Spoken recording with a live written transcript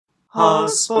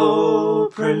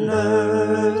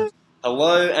Hospopreneurs.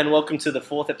 Hello and welcome to the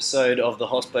fourth episode of the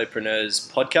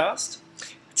Hospopreneurs podcast.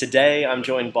 Today I'm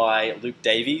joined by Luke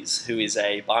Davies, who is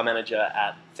a bar manager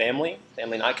at Family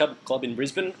Nightclub in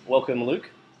Brisbane. Welcome, Luke.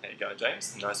 How you going,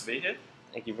 James? Nice to be here.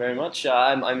 Thank you very much.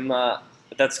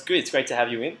 That's good. It's great to have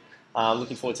you in.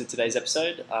 Looking forward to today's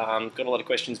episode. Got a lot of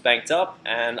questions banked up,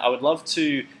 and I would love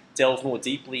to delve more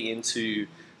deeply into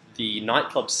the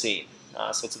nightclub scene.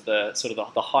 The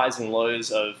highs and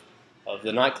lows of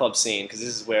the nightclub scene, because this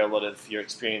is where a lot of your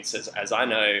experiences, as I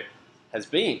know, has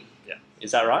been. Yeah.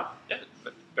 Is that right? Yeah,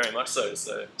 very much so.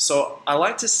 So I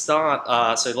like to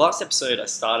start. So the last episode I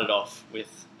started off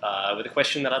with a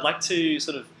question that I'd like to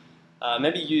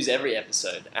maybe use every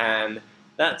episode, and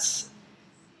that's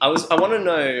I want to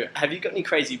know, have you got any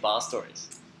crazy bar stories?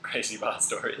 Crazy bar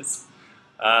stories.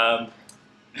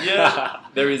 Yeah,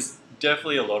 there is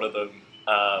definitely a lot of them.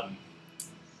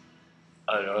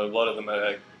 I don't know, a lot of them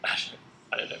are,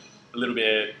 I don't know, a little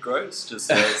bit gross,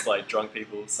 just as like drunk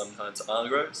people sometimes are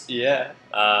gross. Yeah.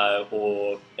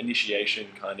 Or initiation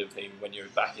kind of thing when you're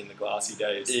back in the glassy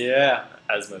days. Yeah.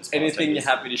 As most Anything you're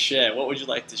happy to share? What would you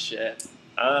like to share?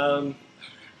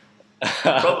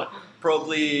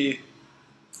 Probably,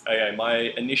 okay, my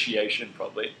initiation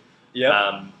probably.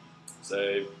 Yeah.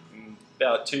 So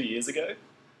about 2 years ago,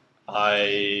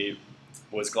 I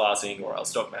was glassing, or I was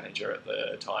stock manager at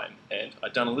the time, and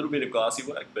I'd done a little bit of glassy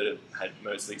work, but it had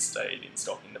mostly stayed in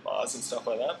stocking the bars and stuff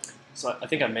like that. So I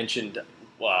think I mentioned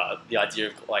the idea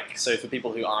of so for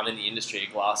people who aren't in the industry, a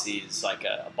glassy is like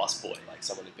a busboy, like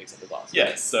someone who picks up the glass.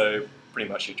 Yeah, so pretty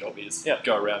much your job is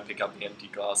go around, pick up the empty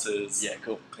glasses,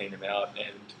 clean them out,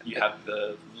 and you have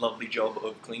the lovely job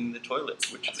of cleaning the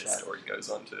toilets, which this story goes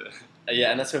on to.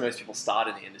 Yeah, and that's where most people start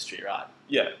in the industry, right?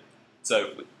 Yeah,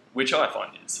 so which I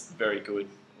find is very good.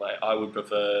 Like, I would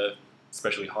prefer,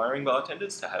 especially hiring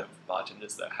bartenders, to have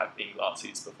bartenders that have been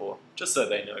glassies before, just so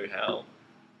they know how,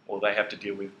 or they have to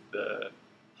deal with the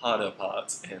harder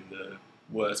parts and the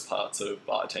worst parts of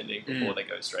bartending before they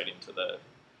go straight into the,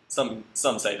 some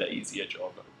say the easier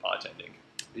job of bartending.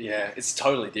 Yeah, it's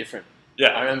totally different.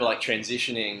 Yeah. I remember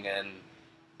transitioning, and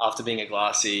after being a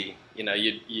glassy,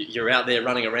 you're out there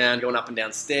running around, going up and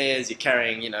down stairs, you're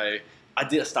carrying, I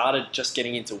started just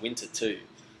getting into winter too.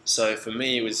 So for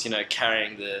me, it was,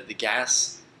 carrying the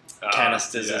gas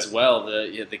canisters as well,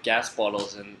 the gas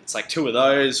bottles, and it's like 2 of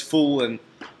those full, and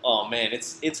oh man,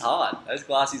 it's hard. Those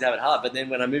glassies have it hard. But then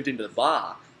when I moved into the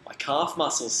bar, my calf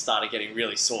muscles started getting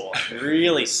really sore,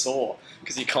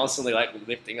 because you're constantly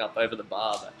lifting up over the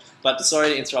bar. But sorry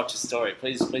to interrupt your story.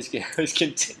 Please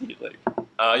continue, Luke.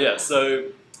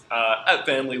 So at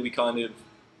Family, we kind of,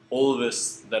 all of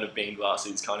us that have been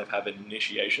glassies kind of have an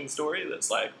initiation story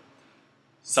that's like,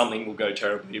 something will go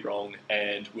terribly wrong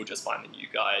and we'll just find a new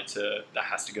guy that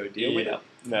has to go deal with it.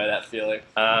 Know that feeling.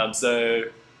 So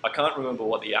I can't remember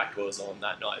what the act was on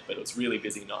that night, but it was a really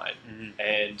busy night.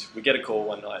 And we get a call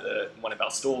one night that one of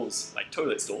our stalls,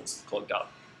 toilet stalls, clogged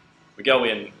up. We go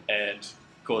in, and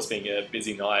of course, being a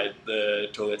busy night, the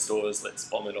toilet stalls let's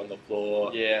vomit on the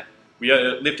floor. Yeah. We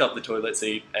lift up the toilet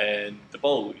seat, and the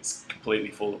bowl is completely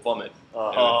full of vomit.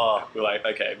 We're like,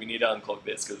 okay, we need to unclog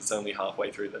this because it's only halfway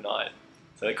through the night.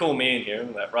 So they call me in here, and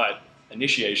I'm like, right,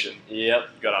 initiation. Yep.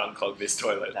 You got to unclog this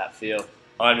toilet. That feel.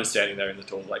 I'm just standing there in the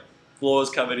toilet, floor's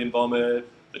covered in vomit,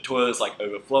 the toilet's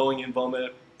overflowing in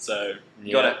vomit. So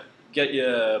you got to get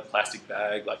your plastic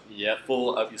bag,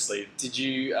 full up your sleeve. Did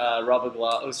you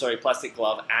plastic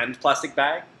glove and plastic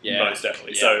bag? Yeah, most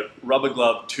definitely. Yeah. So rubber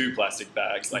glove, 2 plastic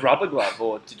bags. Rubber glove,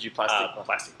 or did you plastic glove?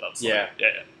 Plastic gloves. Yeah.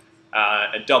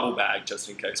 A double bag just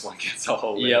in case one gets a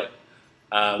hole in it.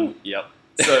 Yep.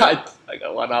 So I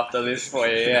got one after this for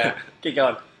you. Yeah. Keep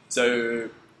going. So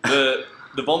the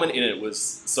vomit in it was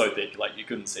so thick, you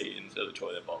couldn't see into the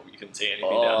toilet bowl. You couldn't see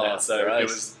anything down there. So it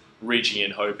was reaching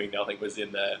in, hoping nothing was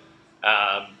in there.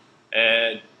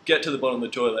 And get to the bottom of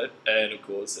the toilet, and of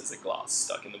course there's a glass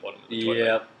stuck in the bottom of the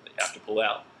toilet that you have to pull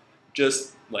out.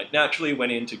 Just naturally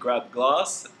went in to grab the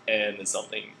glass, and there's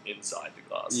something inside the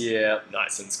glass. Yeah.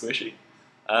 Nice and squishy.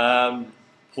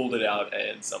 Pulled it out,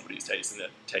 and somebody's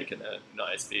taken a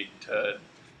nice big turd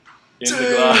in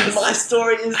the glass. My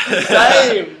story is the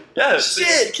same. Yeah.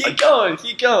 Shit, keep going.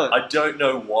 I don't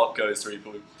know what goes through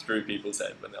people's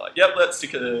head when they're like, "Yep, let's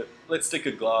stick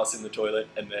a glass in the toilet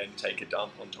and then take a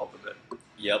dump on top of it."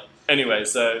 Yep. Anyway,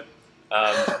 so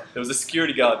there was a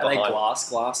security guard behind. Are they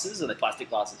glasses, or are they plastic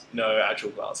glasses? No, actual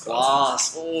glass.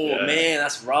 Oh man,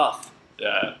 that's rough.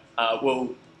 Yeah.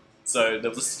 So there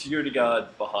was a security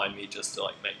guard behind me just to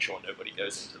make sure nobody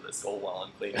goes into the stall while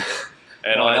I'm cleaning it.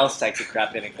 And no one else takes a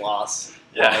crap in a glass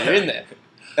while you're in there.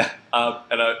 And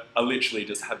I literally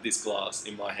just have this glass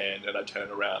in my hand and I turn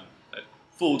around, a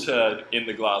full turn in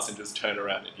the glass and just turn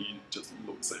around and he just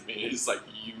looks at me. He's like,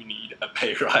 you need a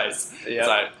pay rise. Yep. It's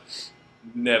like,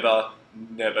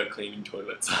 never cleaning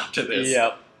toilets after this.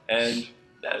 Yep. And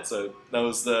yeah, so that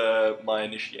was my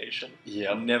initiation.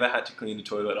 Yep. Never had to clean the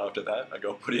toilet after that. I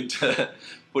got put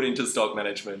into stock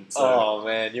management. So, oh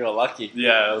man, you were lucky.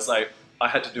 yeah, I was like, I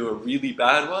had to do a really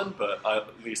bad one, but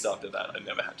at least after that, I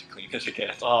never had to clean it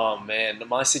again. Oh man,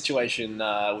 my situation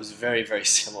was very, very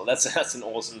similar. That's an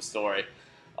awesome story.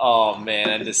 Oh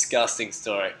man, a disgusting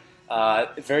story.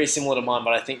 Very similar to mine,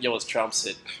 but I think yours trumps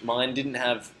it. Mine didn't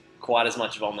have quite as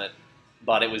much vomit,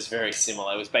 but it was very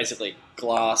similar. It was basically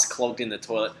glass clogged in the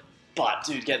toilet. But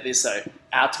dude, get this though,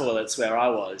 our toilets where I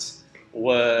was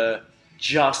were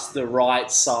just the right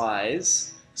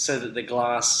size so that the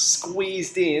glass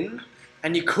squeezed in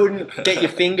and you couldn't get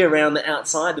your finger around the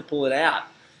outside to pull it out.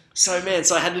 So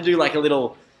I had to do like a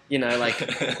little,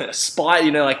 like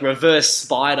spider, like reverse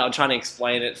spider. I'm trying to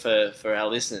explain it for our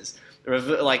listeners.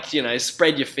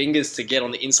 Spread your fingers to get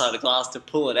on the inside of the glass to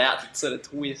pull it out, to sort of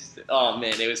twist it. Oh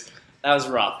man, that was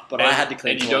rough. But I had to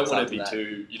clean. And you don't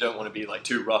want to be like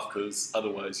too rough because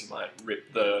otherwise you might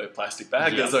rip the plastic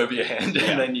bag that's over your hand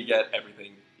and then you get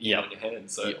everything on your hand.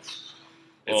 So.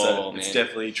 It's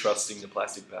definitely trusting the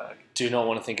plastic bag. Do not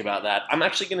want to think about that. I'm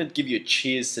actually going to give you a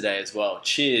cheers today as well.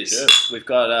 Cheers. Cheers. We've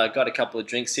got a couple of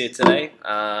drinks here today.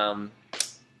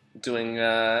 Doing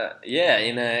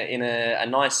in a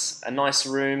nice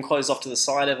room closed off to the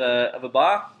side of a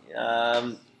bar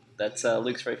that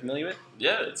Luke's very familiar with.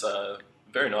 Yeah, it's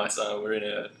very nice. We're in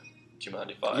a. Do you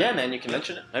mind if I? Yeah, man, you can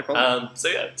mention it. No problem. It's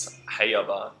Heya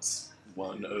Bar. It's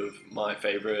one of my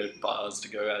favourite bars to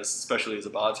go as, especially as a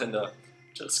bartender.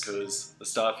 Just because the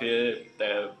staff here,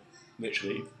 they're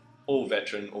literally all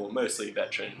veteran or mostly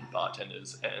veteran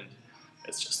bartenders, and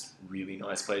it's just a really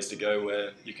nice place to go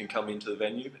where you can come into the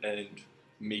venue and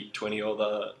meet 20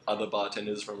 other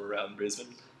bartenders from around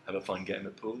Brisbane, have a fun game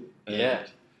of pool. Yeah.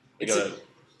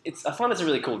 I find it's a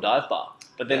really cool dive bar,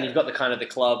 but then you've got the kind of the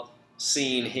club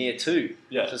scene here too.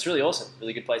 Yeah. So it's really awesome.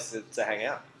 Really good place to hang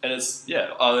out. And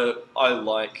I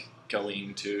like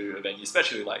going to a venue,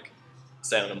 especially like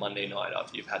say on a Monday night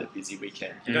after you've had a busy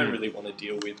weekend. You don't really want to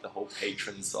deal with the whole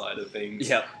patron side of things.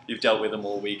 Yeah. You've dealt with them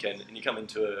all weekend and you come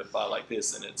into a bar like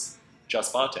this and it's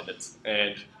just bartenders.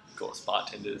 And of course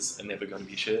bartenders are never going to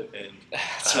be shit and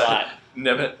that's right.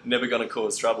 Never going to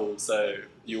cause trouble. So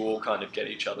you all kind of get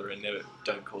each other and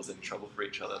don't cause any trouble for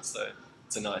each other. So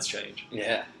it's a nice change.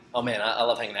 Yeah. Oh man, I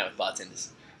love hanging out with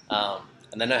bartenders.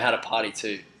 And they know how to party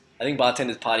too. I think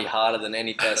bartenders party harder than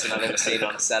any person I've ever seen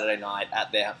on a Saturday night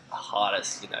at their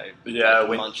hardest, Yeah,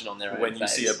 munching on their own when you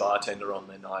face. see a bartender on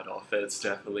their night off, it's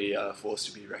definitely a force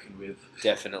to be reckoned with.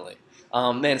 Definitely.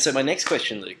 Man, so my next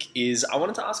question, Luke, is I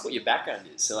wanted to ask what your background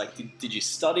is. So, like, did you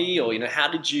study or, how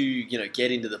did you,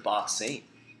 get into the bar scene?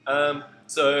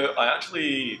 So I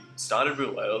actually started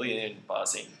real early in bar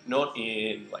scene, not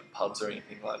in, like, pubs or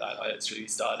anything like that. I actually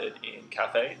started in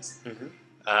cafes.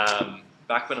 Mm-hmm.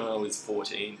 Back when I was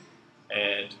 14,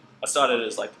 and I started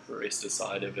as like the barista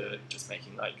side of it, just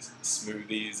making like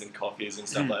smoothies and coffees and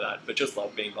stuff like that, but just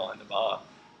loved being behind the bar.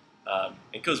 And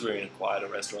because we're in a quieter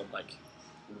restaurant, like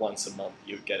once a month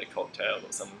you would get a cocktail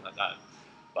or something like that.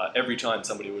 But every time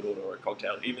somebody would order a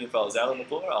cocktail, even if I was out on the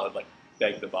floor, I would like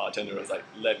beg the bartender, I was like,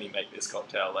 let me make this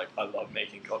cocktail. Like I love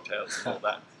making cocktails and all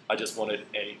that. I just wanted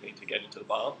anything to get into the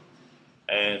bar.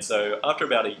 And so after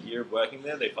about a year of working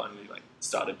there, they finally like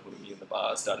started putting me in the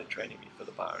bar, started training me for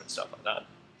the bar and stuff like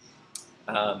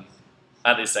that.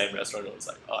 At this same restaurant, it was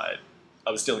like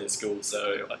I was still in school,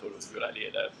 so I thought it was a good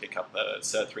idea to pick up a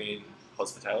Cert 3 in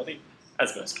hospitality,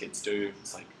 as most kids do.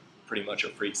 It's like pretty much a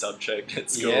free subject at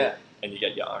school, and you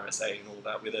get your RSA and all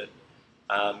that with it.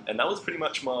 And that was pretty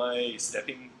much my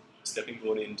stepping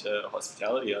board into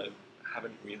hospitality. I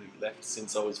haven't really left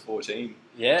since I was 14.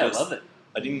 Yeah, I love it.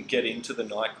 I didn't get into the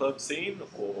nightclub scene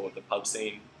or the pub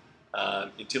scene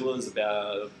until I was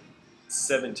about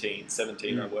 17.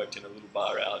 I worked in a little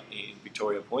bar out in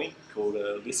Victoria Point called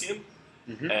Elysium.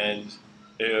 And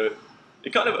it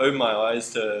kind of opened my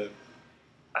eyes to,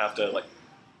 after like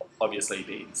obviously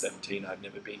being 17, I'd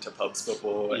never been to pubs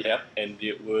before, and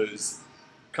it was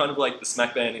kind of like the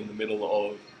smack bang in the middle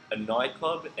of a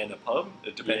nightclub and a pub.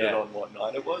 It depended on what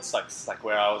night it was. Like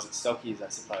where I was at Stockies, I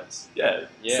suppose. Yeah.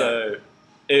 So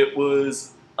it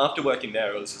was, after working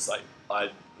there, it was just like, I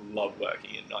love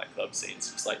working in nightclub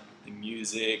scenes. Just like the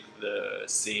music, the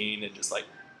scene, and just like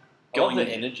going the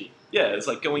energy. Yeah, it's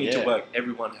like going into work,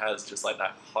 everyone has just like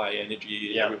that high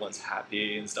energy, everyone's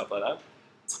happy and stuff like that.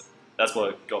 So that's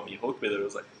what got me hooked with it. It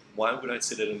was like, why would I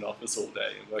sit in an office all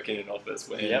day and work in an office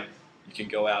when Yep. you can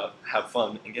go out, have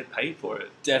fun, and get paid for it?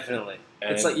 Definitely.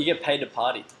 And It's like you get paid to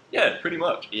party. yeah, pretty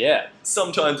much. Yeah.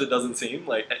 Sometimes it doesn't seem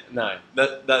like No.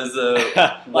 that's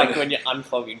like when you're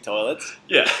unclogging toilets.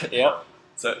 yeah. Yep.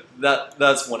 So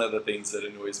that's one of the things that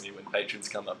annoys me when patrons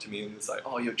come up to me and it's like,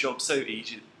 oh, your job's so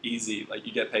easy, like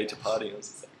you get paid to party. And I was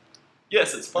just like,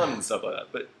 yes, it's fun and stuff like that,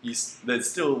 but there's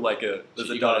still like there's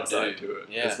a dark side to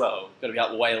it as well. Got to be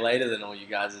up way later than all you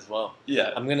guys as well.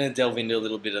 Yeah. I'm going to delve into a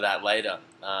little bit of that later,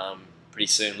 pretty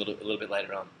soon, a little bit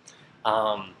later on.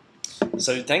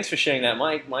 So thanks for sharing that.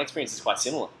 My experience is quite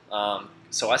similar.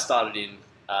 So I started in,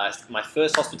 my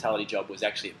first hospitality job was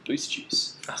actually at Boost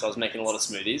Juice. So I was making a lot of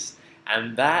smoothies.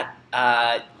 And that,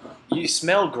 you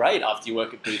smell great after you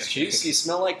work at Boost Juice. You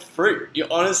smell like fruit. You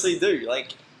honestly do.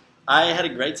 Like, I had a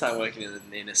great time working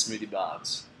in a smoothie bar. It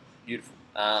was beautiful.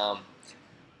 Yeah,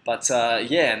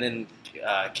 and then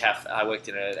I worked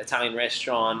in an Italian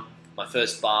restaurant. My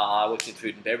first bar, I worked in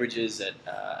food and beverages at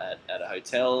a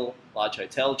hotel, large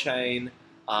hotel chain.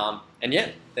 And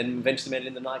yeah, then eventually made it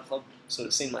in the nightclub sort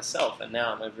of scene myself. And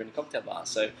now I'm over in a cocktail bar.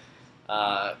 So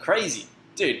crazy.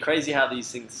 Dude, crazy how these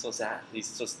sorts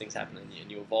of things happen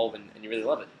and you evolve and you really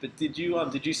love it. But did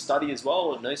you study as well,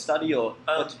 or no study, or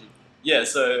what did you? Yeah,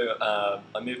 so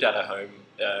I moved out of home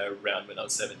around when I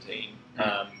was 17.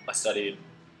 I studied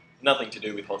nothing to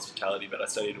do with hospitality, but I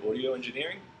studied audio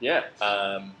engineering. Yeah.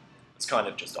 It's kind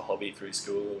of just a hobby through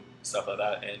school, stuff like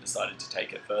that, and decided to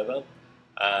take it further.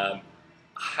 I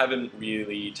haven't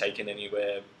really taken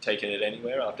it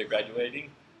anywhere after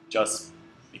graduating, just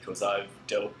because I've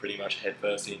delved pretty much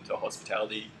headfirst into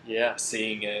hospitality. Yeah.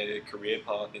 Seeing a career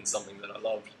path in something that I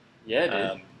loved.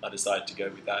 Yeah, dude. I decided to go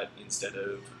with that instead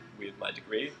of with my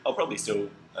degree. I'll probably still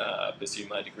pursue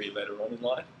my degree later on in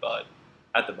life, but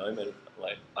at the moment,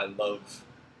 like, I love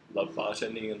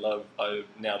bartending and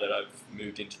now that I've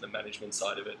moved into the management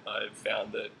side of it, I've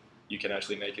found that you can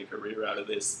actually make a career out of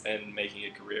this, and making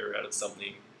a career out of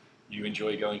something you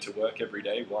enjoy going to work every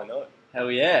day, why not? Hell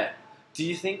yeah. Do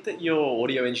you think that your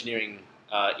audio engineering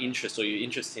interest, or your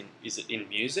interest in, is it in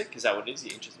music? Is that what it is,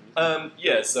 your interest in music?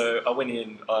 Yeah, so I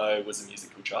was a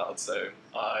musical child, so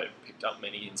I picked up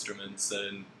many instruments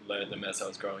and learned them as I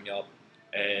was growing up.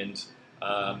 And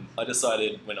I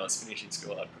decided when I was finishing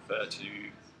school, I'd prefer to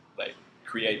like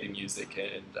create the music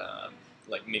and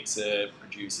like mix it,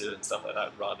 produce it and stuff like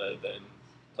that, rather than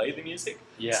play the music.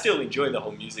 Yeah. Still enjoy the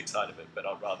whole music side of it, but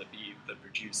I'd rather be the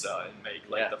producer and make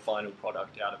like the final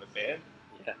product out of a band.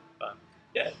 Yeah. But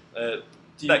yeah,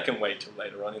 that can wait till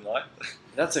later on in life.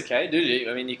 That's okay, dude.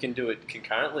 I mean, you can do it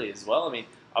concurrently as well. I mean,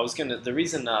 the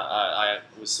reason I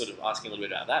was sort of asking a little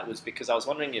bit about that was because I was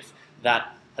wondering if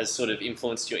that has sort of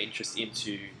influenced your interest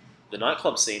into the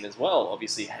nightclub scene as well.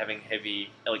 Obviously, having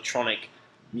heavy electronic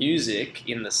music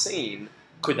in the scene,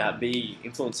 could that be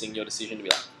influencing your decision to be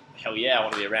like, hell yeah, I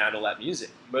want to be around all that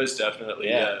music? Most definitely,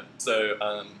 yeah.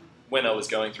 So when I was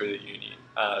going through uni,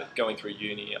 I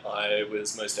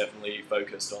was most definitely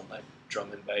focused on like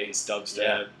drum and bass,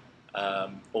 dubstep,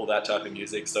 all that type of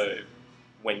music. So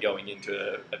when going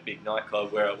into a big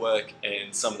nightclub where I work,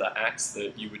 and some of the acts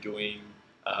that you were doing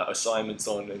assignments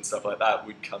on and stuff like that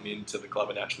would come into the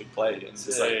club and actually play, and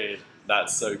it's like,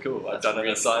 that's so cool. I've done an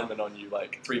assignment on you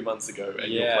like 3 months ago,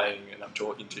 and you're playing, and I'm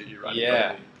talking to you right in front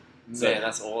of me. So, man,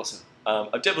 that's awesome.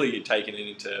 I've definitely taken it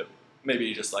into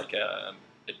maybe just like a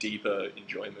deeper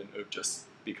enjoyment of just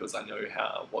because I know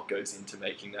what goes into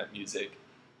making that music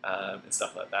and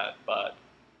stuff like that. But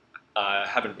I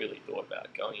haven't really thought about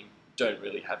don't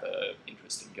really have an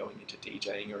interest in going into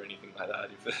DJing or anything like that,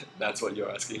 if that's what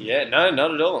you're asking. Yeah, no,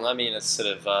 not at all. I mean, it's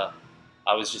sort of,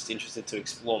 I was just interested to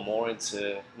explore more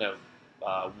into,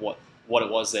 what it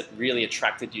was that really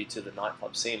attracted you to the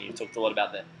nightclub scene. You talked a lot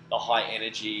about the high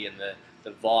energy and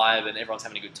the vibe, and everyone's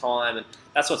having a good time, and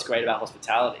that's what's great about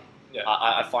hospitality. Yeah.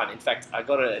 I find, in fact, I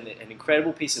got an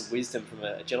incredible piece of wisdom from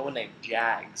a gentleman named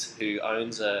Jags, who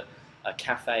owns a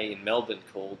cafe in Melbourne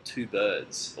called Two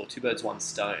Birds, or Two Birds, One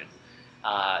Stone,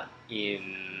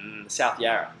 in South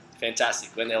Yarra.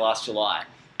 Fantastic. Went there last July.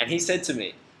 And he said to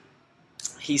me,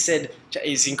 he's an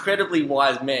incredibly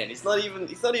wise man. He's not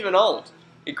even old.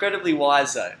 Incredibly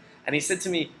wise though. And he said to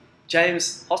me,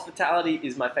 James, hospitality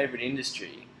is my favorite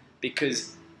industry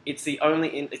because it's the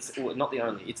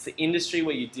industry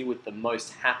where you deal with the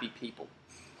most happy people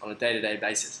on a day-to-day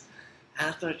basis. And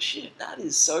I thought, shit, that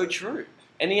is so true.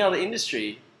 Any other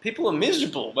industry, people are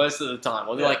miserable most of the time,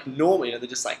 or they're like normal, they're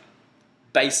just like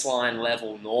baseline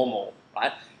level normal,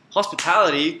 right?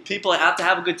 Hospitality, people are out to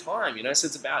have a good time, so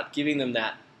it's about giving them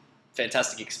that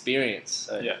fantastic experience.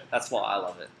 So that's why I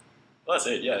love it. Well, that's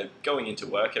it, yeah. Going into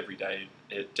work every day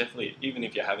it definitely, even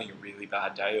if you're having a really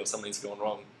bad day or something's gone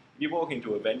wrong, if you walk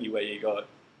into a venue where you got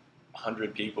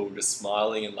 100 people just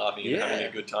smiling and laughing and having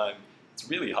a good time, it's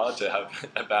really hard to have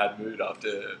a bad mood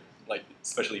after, like,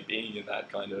 especially being in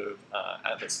that kind of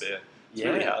atmosphere. It's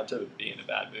really hard to be in a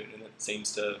bad mood, and it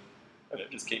seems to, I don't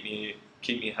know, just keep me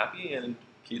happy and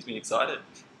keeps me excited.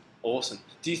 Awesome.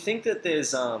 Do you think that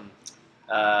there's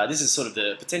this is sort of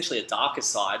the potentially a darker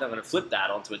side? I'm going to flip that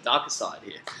onto a darker side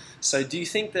here. So, do you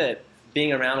think that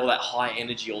being around all that high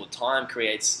energy all the time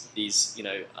creates these, you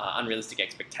know, unrealistic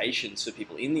expectations for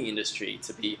people in the industry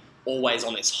to be always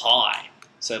on this high?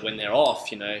 So when they're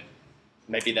off, you know,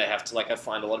 maybe they have to, like, I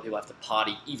find a lot of people have to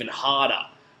party even harder.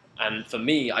 And for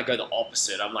me, I go the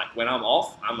opposite. I'm like, when I'm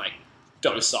off, I'm like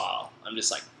docile. I'm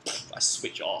just like, I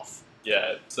switch off.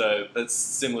 Yeah, so that's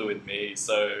similar with me.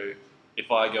 So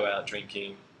if I go out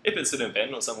drinking, if it's an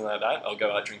event or something like that, I'll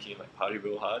go out drinking and like party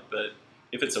real hard. But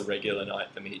if it's a regular night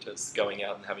for me, just going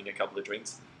out and having a couple of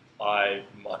drinks, I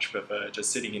much prefer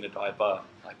just sitting in a dive bar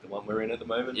like the one we're in at the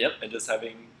moment, and just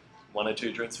having 1 or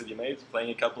 2 drinks with your mates, playing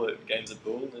a couple of games of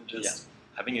pool, and just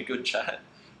having a good chat.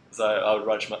 So I would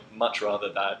much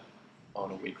rather that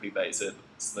on a weekly basis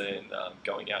than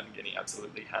going out and getting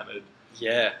absolutely hammered.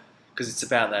 Yeah, because it's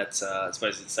about that. I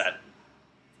suppose it's that.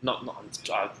 Not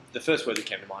the first word that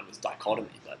came to mind was dichotomy,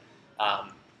 but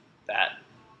that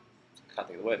I can't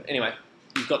think of the word. Anyway,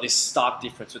 you've got this stark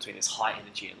difference between this high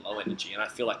energy and low energy, and I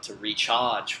feel like to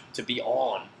recharge, to be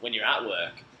on when you're at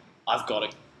work, I've got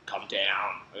to come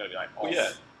down. I've got to be like,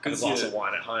 off. Have a glass of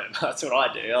wine at home. That's what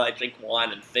I do. I like drink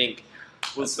wine and think.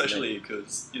 Well, especially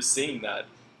because you're seeing that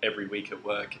every week at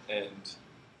work, and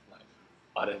like,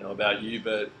 I don't know about you,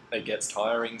 but it gets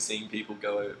tiring seeing people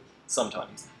go.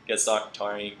 Sometimes it gets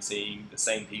tiring seeing the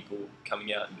same people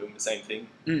coming out and doing the same thing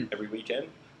every weekend.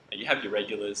 And you have your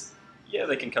regulars. Yeah,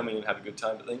 they can come in and have a good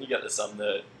time, but then you get the some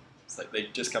that it's like they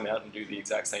just come out and do the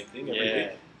exact same thing every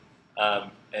week.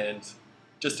 And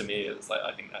just to me, it's like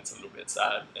I think that's a little bit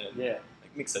sad. And like,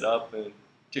 mix it up and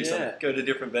do something. Go to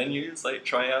different venues, like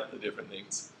try out the different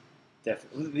things.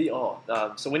 Definitely.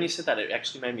 So when you said that, it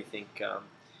actually made me think.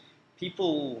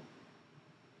 People,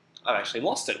 I've actually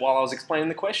lost it while I was explaining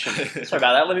the question. Sorry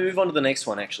about that. Let me move on to the next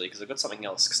one actually, because I've got something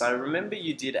else. Because I remember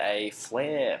you did a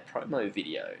Flare promo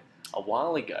video a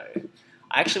while ago.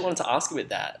 I actually wanted to ask a bit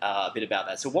about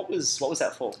that. So what was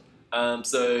that for?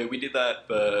 So we did that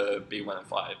for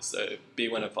B105. So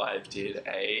B105 did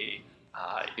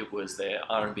it was their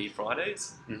R&B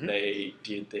Fridays. They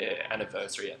did their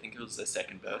anniversary. I think it was their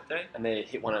 2nd birthday. And they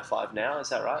hit 105 now. Is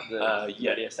that right? The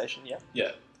radio station.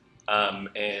 Yeah.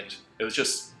 And it was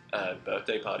just a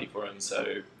birthday party for them.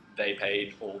 So they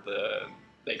paid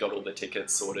they got all the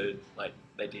tickets sorted. Like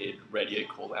they did radio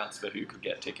call-outs for who could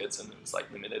get tickets, and it was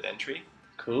like limited entry.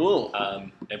 Cool.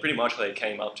 And pretty much they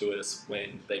came up to us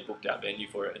when they booked our venue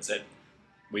for it and said,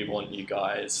 we want you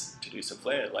guys to do some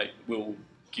Flare. Like, we'll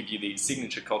give you these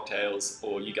signature cocktails,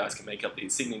 or you guys can make up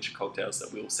these signature cocktails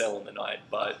that we'll sell on the night,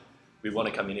 but we want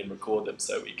to come in and record them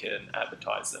so we can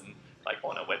advertise them like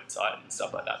on our website and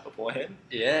stuff like that beforehand.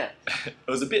 Yeah. It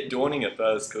was a bit daunting at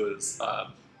first because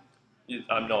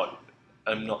I'm not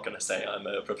going to say I'm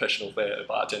a professional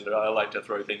bartender. I like to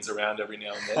throw things around every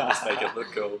now and then, just make it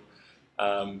look cool.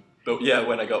 But yeah,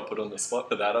 when I got put on the spot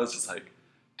for that, I was just like,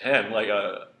 damn, like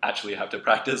I actually have to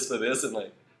practice for this and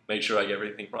like make sure I get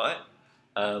everything right.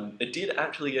 It did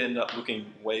actually end up looking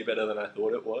way better than I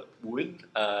thought it would.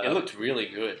 It looked really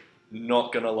good.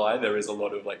 Not gonna lie, there is a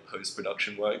lot of like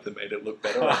post-production work that made it look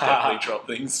better. I definitely dropped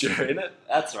things during it.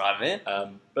 That's right,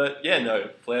 man. But yeah, no,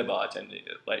 Flare bartending,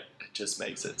 it just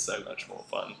makes it so much more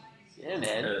fun. Yeah,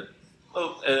 man.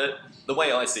 The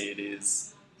way I see it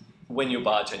is, when you're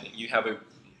bartending, you have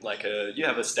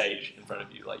a stage in front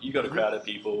of you. Like you got a crowd of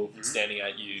people standing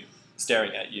at you,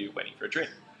 staring at you, waiting for a drink.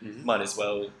 Might as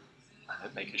well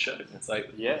make a show. It's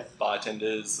like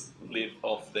bartenders live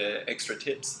off their extra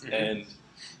tips, and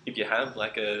if you have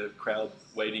like a crowd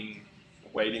waiting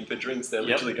for drinks, they're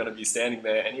literally going to be standing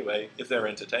there anyway. If they're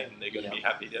entertained, they're going to be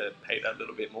happy to pay that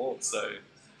little bit more. So,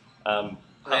 I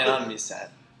miss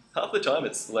that. Half the time,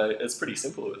 it's pretty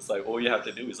simple. It's like all you have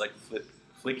to do is like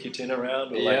flick your tin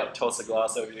around, or like toss a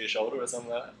glass over your shoulder or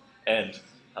something like that, and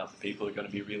half the people are going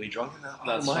to be really drunk. And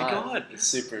oh my god, it's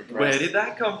super impressive. Where did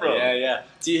that come from? Yeah.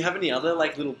 Do you have any other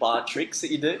like little bar tricks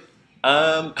that you do?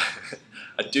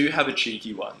 I do have a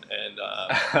cheeky one, and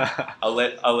I'll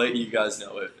let you guys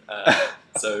know it.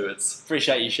 So it's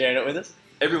appreciate you sharing it with us.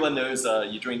 Everyone knows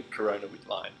you drink Corona with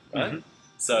lime, right?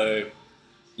 So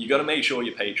you got to make sure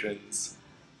your patrons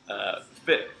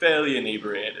fairly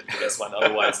inebriated for this one,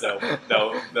 otherwise they'll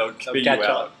figure you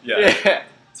out. Yeah.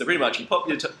 So pretty much you pop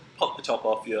pop the top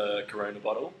off your Corona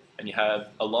bottle, and you have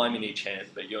a lime in each hand,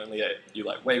 but you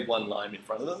like wave one lime in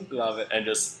front of them. Love it. And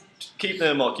just keep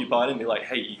them occupied and be like,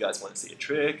 hey, you guys want to see a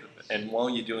trick? And while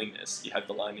you're doing this, you have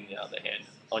the lime in the other hand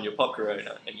on your pop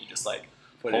Corona, and you just like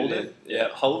hold it. Yeah,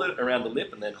 hold it around the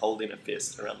lip, and then hold in a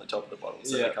fist around the top of the bottle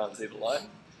so they can't see the lime.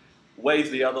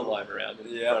 Wave the other lime around in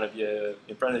front of your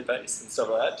face and stuff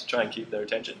like that to try and keep their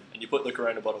attention. And you put the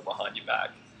Corona bottle behind your back,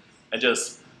 and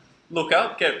just look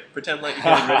up, pretend like you're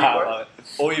getting ready for it.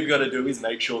 All you've got to do is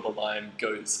make sure the lime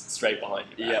goes straight behind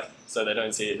your back, so they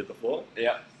don't see it hit the floor.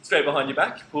 Straight behind your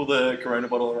back, pull the Corona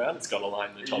bottle around. It's got a line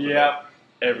in the top of it.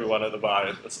 Everyone at the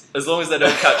bar, as long as they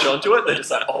don't catch onto it, they're just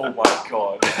like, oh my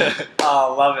god.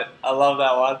 Oh, I love it. I love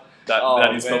that one.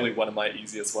 That is probably one of my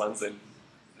easiest ones, and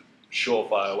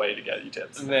surefire way to get you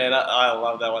tips. Man, I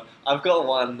love that one. I've got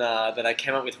one that I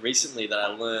came up with recently that I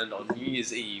learned on New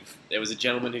Year's Eve. There was a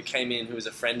gentleman who came in who was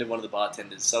a friend of one of the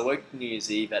bartenders. So I worked New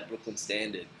Year's Eve at Brooklyn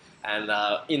Standard, and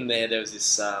in there was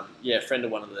this friend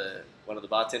of one of the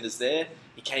bartenders there.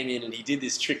 He came in and he did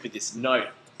this trick with this note.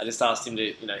 I just asked him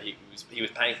to, he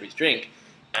was paying for his drink,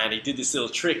 and he did this little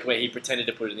trick where he pretended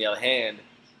to put it in the other hand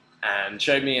and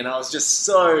showed me, and I was just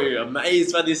so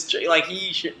amazed by this trick. Like,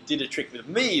 he did a trick with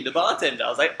me, the bartender. I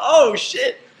was like, oh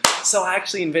shit! So I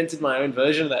actually invented my own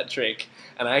version of that trick,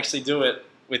 and I actually do it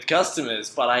with customers,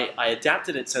 but I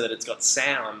adapted it so that it's got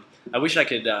sound. I wish I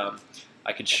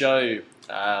could show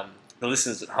the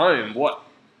listeners at home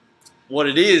what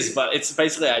it is, but it's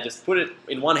basically I just put it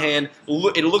in one hand.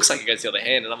 It looks like it goes to the other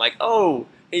hand, and I'm like, oh,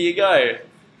 here you go.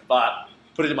 But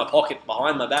put it in my pocket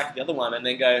behind my back, the other one, and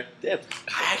then go, damn,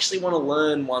 I actually want to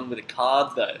learn one with a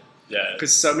card though. Yeah.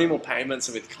 Because so many more payments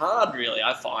are with card, really,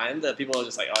 I find that people are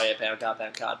just like, oh yeah,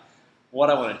 pound card. What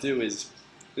I want to do is,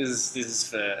 this is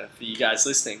for you guys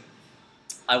listening,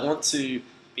 I want to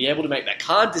be able to make that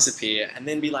card disappear and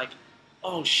then be like,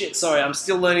 oh shit, sorry, I'm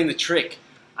still learning the trick.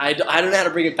 I don't know how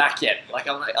to bring it back yet. Like,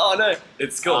 I'm like, oh no.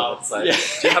 It's cool. It's like,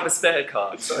 do you have a spare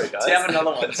card? Sorry guys. Do you have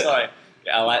another one? Sorry.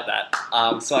 Yeah, I like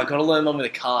that. So I've got to learn one with a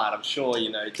card. I'm sure,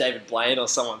 David Blaine or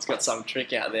someone's got some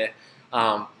trick out there.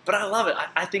 But I love it.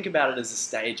 I think about it as a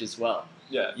stage as well.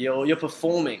 Yeah. You're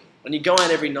performing. When you go out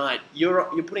every night, you're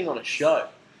putting on a show.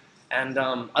 And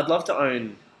I'd love to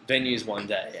own venues one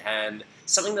day. And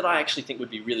something that I actually think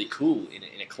would be really cool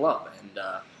in a club. And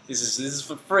this is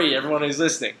for free, everyone who's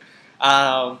listening.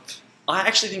 I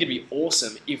actually think it'd be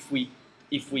awesome if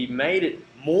we made it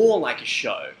more like a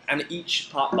show, and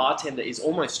each bartender is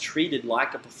almost treated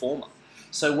like a performer.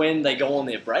 So when they go on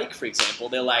their break, for example,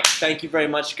 they're like, "Thank you very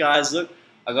much, guys. Look,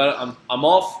 I'm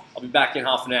off. I'll be back in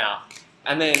half an hour."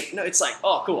 And then it's like,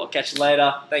 "Oh, cool. I'll catch you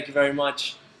later. Thank you very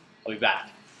much. I'll be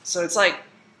back." So it's like,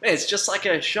 man, it's just like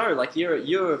a show. Like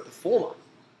you're a performer.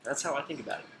 That's how I think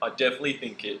about it. I definitely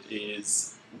think it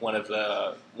is one of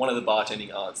the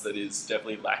bartending arts that is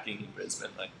definitely lacking in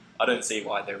Brisbane. Like, I don't see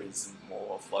why there isn't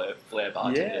more flair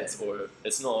bartenders, or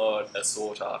it's not a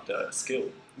sought after skill.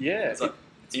 Yeah, it's like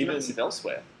it's massive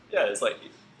elsewhere. Yeah, it's like,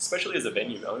 especially as a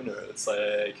venue owner, it's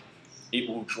like it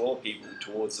will draw people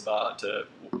towards the bar to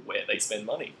where they spend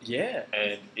money. Yeah,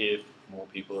 and if more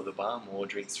people at the bar, more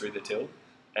drinks through the till,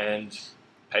 and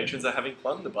patrons are having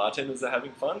fun, the bartenders are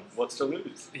having fun, what's to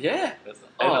lose? Yeah.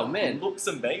 Man, it looks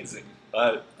amazing.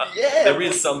 There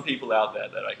is some people out there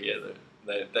that I hear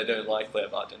that they don't like flair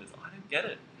bartenders. I don't get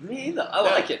it. Me either. I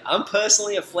like it. I'm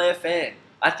personally a flair fan.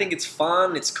 I think it's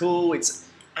fun. It's cool.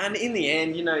 And in the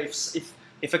end,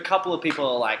 if a couple of people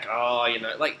are like,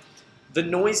 like the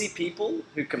noisy people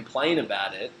who complain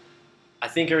about it, I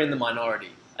think are in the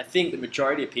minority. I think the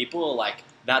majority of people are like,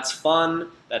 that's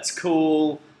fun. That's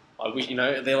cool.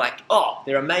 They're like,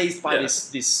 they're amazed by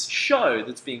this show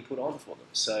that's being put on for them.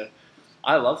 So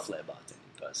I love flair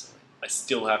bartending personally. I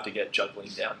still have to get juggling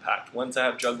down packed. Once I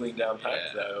have juggling down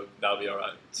packed, that'll be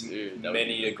alright. Dude,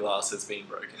 many a glass has been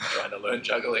broken trying to learn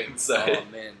juggling. So.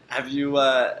 Oh man, have you?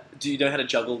 Do you know how to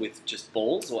juggle with just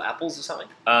balls or apples or something?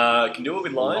 Can do it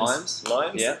with limes.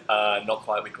 Limes. Yeah. Not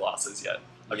quite with glasses yet.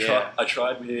 I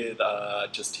tried with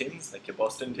just tins, like your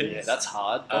Boston tins. Yeah, that's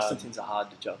hard. Boston tins are hard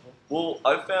to juggle. Well,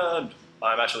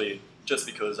 I'm actually, just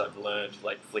because I've learned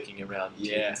like flicking around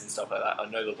tins and stuff like that, I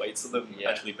know the weights of them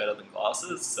actually better than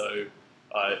glasses, so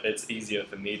it's easier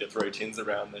for me to throw tins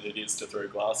around than it is to throw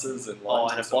glasses and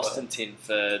limes. And a Boston tin,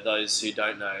 for those who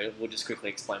don't know, we'll just quickly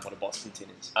explain what a Boston tin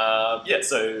is.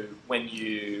 So when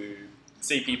you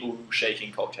see people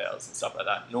shaking cocktails and stuff like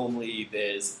that, normally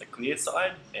there's a clear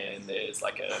side and there's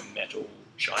like a metal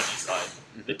shiny side.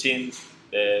 Mm-hmm. The tin,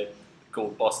 they're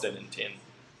called Boston and tin.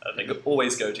 They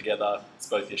always go together. It's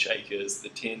both your shakers. The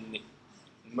tin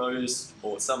most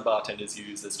or some bartenders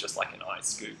use as just like an ice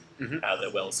scoop out of their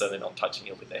well, so they're not touching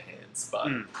it with their hands.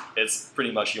 But it's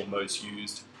pretty much your most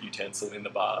used utensil in the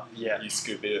bar. Yeah. You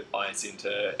scoop it ice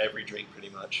into every drink pretty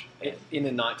much. In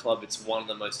a nightclub, it's one of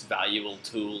the most valuable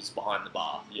tools behind the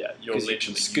bar. Yeah, you're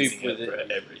literally scoop using it for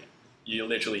every. You're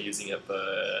literally using it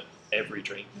for every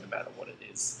drink, no matter what it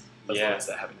is, as long as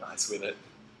they're having ice with it.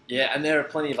 Yeah, and there are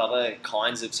plenty of other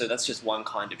kinds of. So that's just one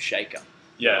kind of shaker.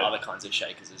 Yeah, there are other kinds of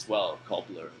shakers as well,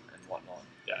 cobbler and whatnot.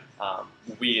 Yeah,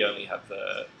 we only have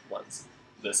the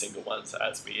single ones,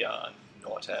 as we are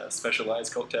not a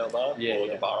specialized cocktail bar.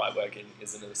 The bar I work in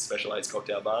isn't a specialized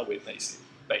cocktail bar. We're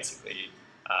basically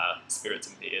spirits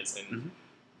and beers and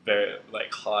very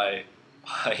like high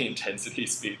intensity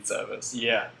speed service.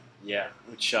 Yeah,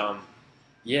 which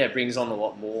brings on a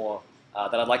lot more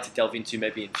that I'd like to delve into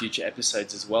maybe in future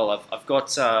episodes as well. I've got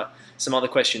some other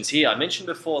questions here. I mentioned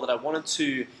before that I wanted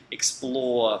to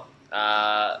explore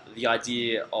the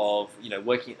idea of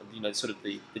working, sort of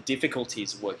the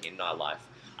difficulties of working in nightlife.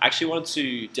 I actually wanted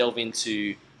to delve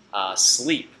into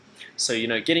sleep. So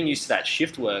getting used to that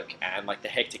shift work and like the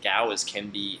hectic hours can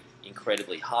be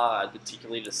incredibly hard,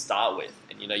 particularly to start with.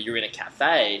 And you're in a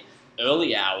cafe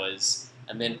early hours,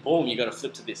 and then boom, you got to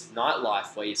flip to this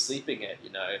nightlife where you're sleeping at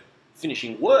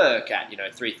finishing work at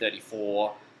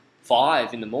 3:34,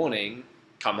 5 in the morning,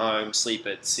 come home, sleep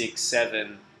at 6,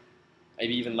 7,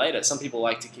 maybe even later. Some people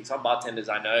like to some bartenders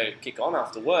I know kick on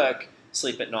after work,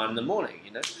 sleep at 9 in the morning.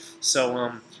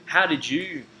 So how did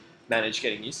you manage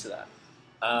getting used to that?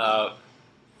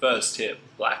 First tip: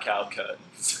 blackout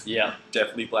curtains. Yeah,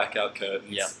 definitely blackout curtains.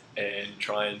 Yeah. And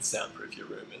try and soundproof your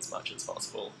room as much as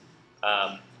possible.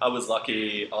 I was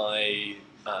lucky. I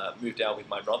moved out with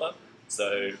my brother,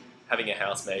 so having a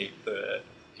housemate,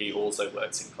 he also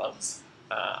works in clubs.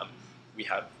 We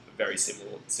have a very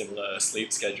similar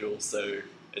sleep schedule, so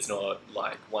it's not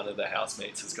like one of the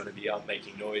housemates is going to be up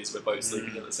making noise. We're both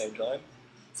sleeping at the same time.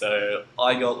 So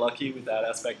I got lucky with that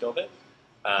aspect of it.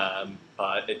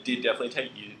 But it did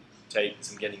definitely take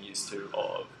some getting used to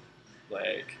of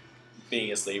like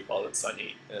being asleep while it's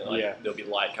sunny. And, there'll be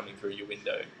light coming through your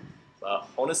window. But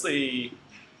honestly,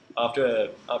 after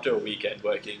a weekend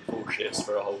working full shifts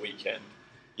for a whole weekend,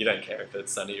 you don't care if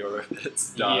it's sunny or if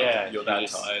it's dark. You're that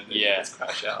tired that you just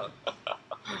crash out.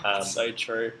 So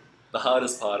true. The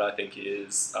hardest part, I think,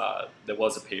 is there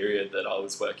was a period that I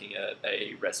was working at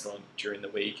a restaurant during the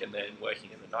week and then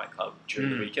working in the nightclub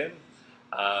during the weekend.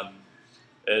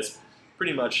 It's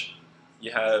pretty much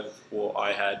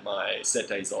I had my set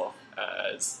days off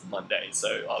as Monday,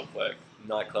 so I would work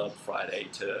nightclub Friday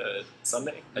to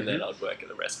Sunday, and then I'd work at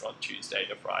the restaurant Tuesday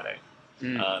to Friday.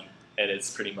 And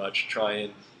it's pretty much try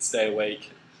and stay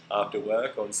awake after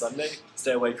work on Sunday,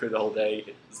 stay awake through the whole day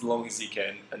as long as you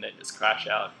can, and then just crash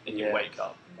out and you wake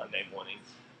up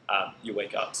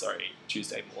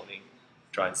Tuesday morning,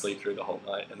 try and sleep through the whole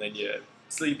night, and then your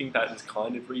sleeping pattern's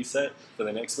kind of reset for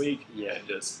the next week, and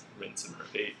just rinse and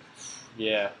repeat.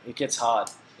 Yeah, it gets hard.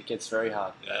 It gets very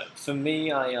hard. Yeah. For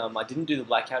me, I didn't do the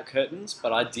blackout curtains,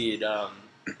 but I did eye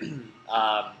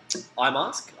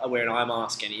mask. I wear an eye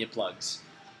mask and earplugs.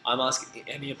 Eye mask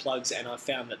and earplugs, and I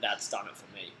found that that's done it for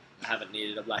me. I haven't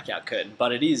needed a blackout curtain,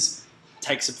 but it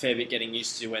takes a fair bit getting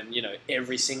used to when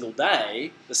every single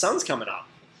day the sun's coming up.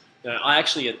 I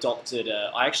actually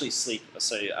I actually sleep.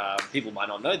 So people might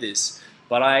not know this,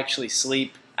 but I actually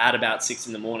sleep at about 6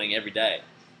 in the morning every day.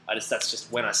 That's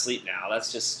just when I sleep now.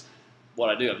 That's just what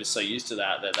I do. I'm just so used to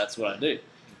that's what I do.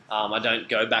 I don't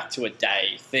go back to a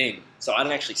day thing. So I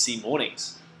don't actually see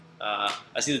mornings.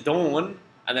 I see the dawn,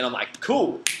 and then I'm like,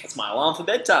 cool, that's my alarm for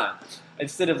bedtime.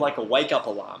 Instead of like a wake-up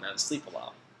alarm and a sleep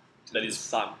alarm. That is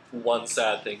fun. One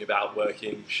sad thing about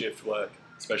working shift work,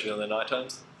 especially on the night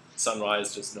times,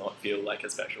 sunrise does not feel like a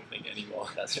special thing anymore.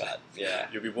 That's right, yeah.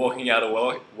 You'll be walking out of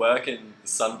work and the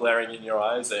sun blaring in your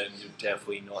eyes, and you're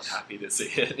definitely not happy to see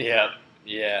it.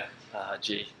 Yeah.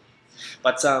 Gee.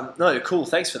 But no, cool.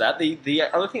 Thanks for that. The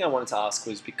other thing I wanted to ask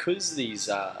was because these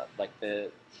the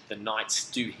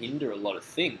nights do hinder a lot of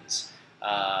things.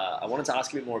 I wanted to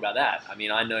ask a bit more about that. I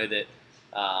mean, I know that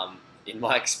in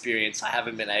my experience, I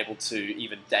haven't been able to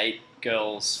even date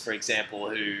girls, for example,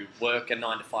 who work a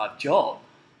 9-to-5 job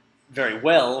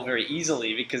very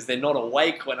easily because they're not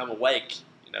awake when I'm awake.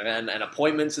 And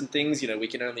appointments and things. We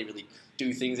can only really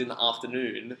do things in the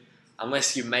afternoon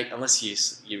unless you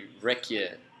wreck your.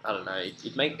 I don't know.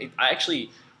 I actually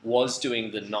was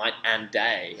doing the night and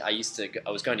day. I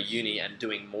was going to uni and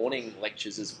doing morning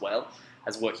lectures as well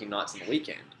as working nights and the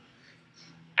weekend.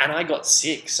 And I got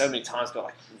sick so many times. I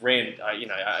got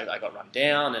run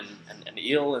down and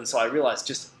ill. And so I realized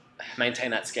just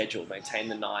maintain that schedule, maintain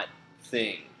the night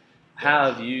thing.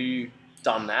 How have you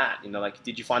done that? You know, like,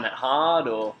 did you find that hard,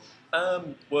 or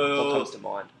Well, what comes to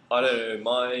mind? I don't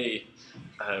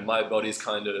know. My body's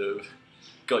kind of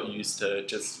got used to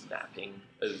just napping.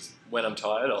 As when I'm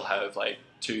tired, I'll have like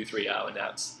 2-3 hour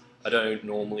naps. I don't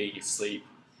normally sleep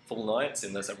full nights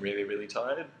unless I'm really, really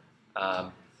tired.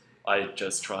 I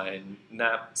just try and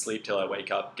nap, sleep till I wake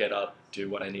up, get up, do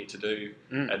what I need to do,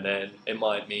 and then it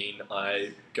might mean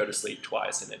I go to sleep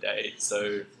twice in a day.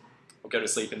 So I'll go to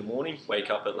sleep in the morning, wake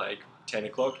up at like 10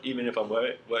 o'clock, even if I'm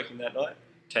working that night.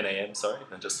 10 a.m., sorry,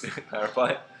 and just to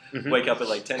clarify. Wake up at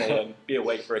like 10 a.m., be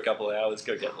awake for a couple of hours,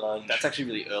 go get lunch. That's actually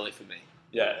really early for me.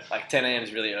 Yeah. Like 10 a.m.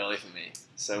 is really early for me.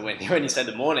 So when you said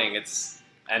the morning, thanks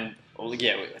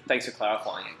for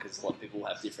clarifying it, because a lot of people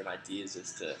have different ideas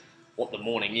as to what the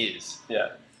morning is. Yeah.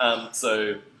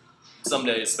 So some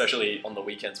days, especially on the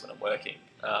weekends when I'm working,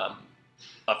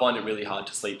 I find it really hard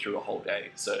to sleep through a whole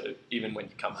day. So even when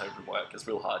you come home from work, it's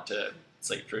real hard to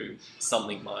sleep through.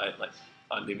 Something I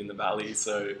live in the valley,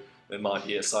 so there might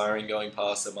be a siren going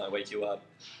past that might wake you up.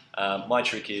 My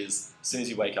trick is, as soon as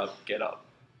you wake up, get up.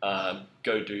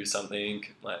 Go do something,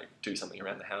 like do something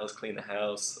around the house, clean the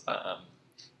house,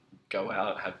 go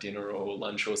out, have dinner or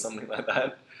lunch or something like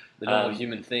that. The normal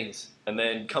human things. And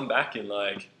then come back in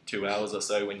like 2 hours or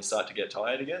so when you start to get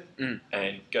tired again,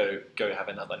 and go have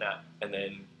another nap. And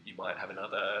then you might have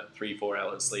another 3-4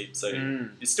 hours sleep. So you're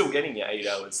still getting your 8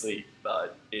 hours sleep,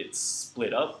 but it's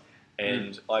split up.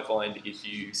 And I find if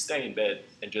you stay in bed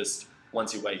and just,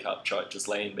 once you wake up, just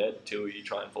lay in bed till you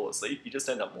try and fall asleep, you just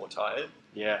end up more tired.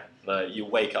 Yeah. But you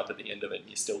wake up at the end of it and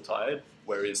you're still tired.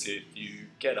 Whereas if you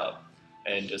get up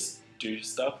and just do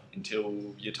stuff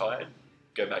until you're tired,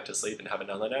 go back to sleep and have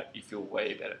another nap, you feel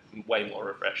way better, way more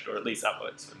refreshed, or at least that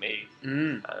works for me.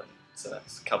 So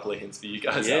that's a couple of hints for you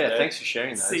guys out there. Yeah, thanks for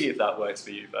sharing those. See if that works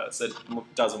for you first. It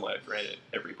doesn't work for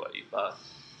everybody, but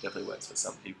definitely works for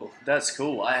some people. That's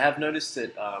cool. I have noticed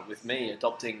it with me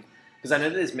adopting, because I know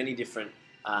there's many different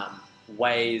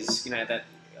ways, you know, that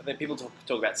people talk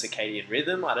about circadian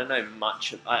rhythm. I don't know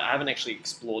much. I haven't actually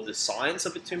explored the science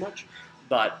of it too much,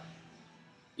 but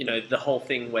you know, the whole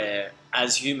thing where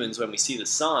as humans, when we see the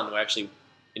sun, we're actually,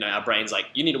 you know, our brain's like,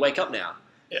 you need to wake up now.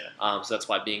 Yeah. So that's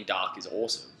why being dark is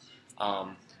awesome.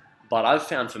 But I've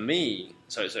found for me,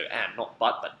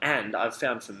 I've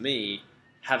found for me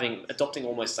adopting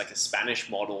almost like a Spanish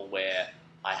model where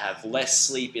I have less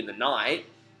sleep in the night,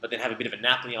 but then have a bit of a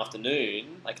nap in the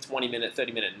afternoon, like 20-minute,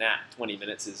 30-minute nap. 20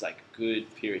 minutes is like a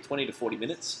good period, 20 to 40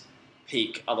 minutes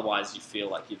peak. Otherwise, you feel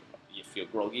like you feel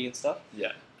groggy and stuff.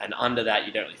 Yeah. And under that,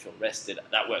 you don't really feel rested.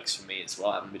 That works for me as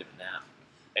well, having a bit of a nap.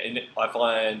 And I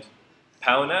find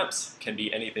power naps can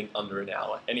be anything under an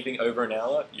hour. Anything over an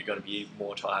hour, you're going to be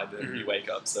more tired than you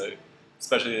wake up. So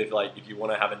especially if you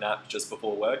want to have a nap just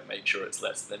before work, make sure it's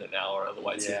less than an hour.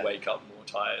 Otherwise, you wake up more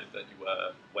tired than you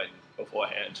were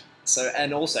beforehand. So,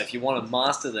 and also, if you want to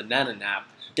master the nana nap,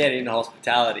 get into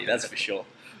hospitality. That's for sure.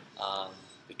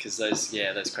 Because those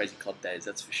crazy club days,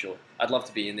 that's for sure. I'd love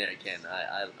to be in there again.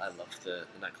 I love the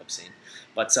nightclub scene.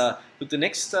 But look, the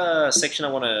next section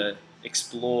I want to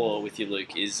explore with you,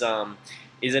 Luke, is an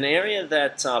area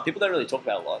that people don't really talk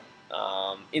about a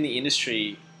lot. In the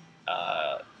industry,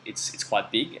 it's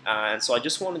quite big, and so I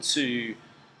just wanted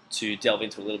to delve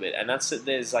into a little bit. And that's that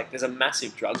there's a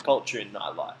massive drug culture in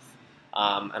nightlife,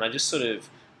 and I just sort of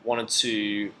wanted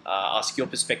to ask your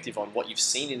perspective on what you've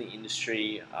seen in the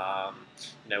industry.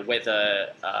 You know, whether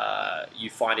you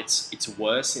find it's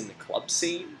worse in the club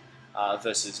scene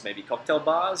versus maybe cocktail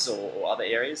bars or other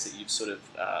areas that you've sort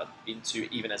of been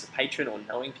to, even as a patron or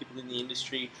knowing people in the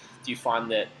industry. Do you find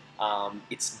that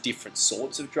it's different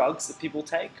sorts of drugs that people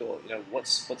take, or you know,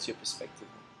 what's your perspective?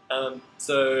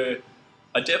 So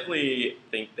I definitely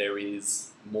think there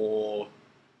is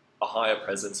a higher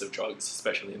presence of drugs,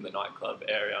 especially in the nightclub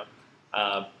area.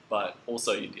 But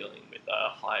also you're dealing with a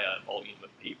higher volume of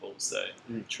people, so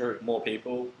true. More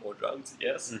people, more drugs,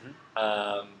 yes.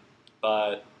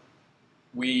 But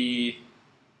we,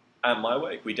 at my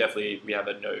work, we have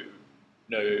a no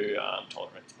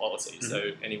tolerance policy.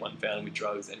 So anyone found with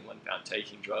drugs, anyone found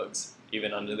taking drugs,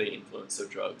 even under the influence of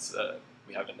drugs,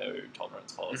 we have a no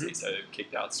tolerance policy. So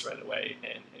kicked out straight away,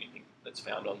 and anything that's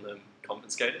found on them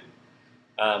confiscated.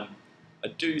 I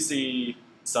do see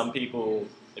some people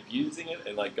abusing it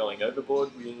and like going overboard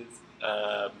with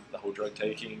the whole drug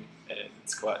taking, and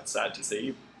it's quite sad to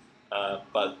see.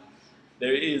 But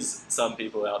there is some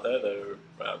people out there that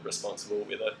are responsible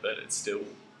with it, but it's still,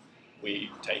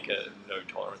 we take a no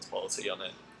tolerance policy on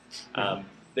it.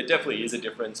 There definitely is a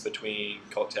difference between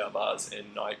cocktail bars and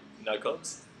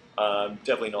nightclubs.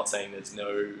 Definitely not saying there's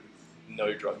no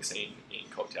no drug scene in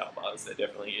cocktail bars. There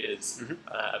definitely is,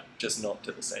 just not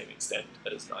to the same extent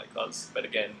as nightclubs. But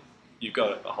again, you've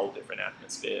got a whole different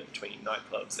atmosphere between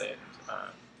nightclubs and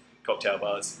cocktail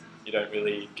bars. You don't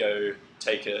really go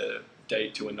take a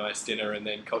date to a nice dinner and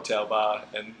then cocktail bar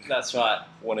and that's right.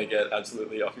 Want to get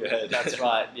absolutely off your head. That's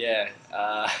right, yeah.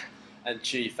 And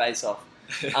chew your face off.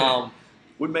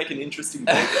 Would make an interesting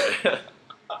date though.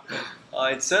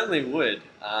 It certainly would.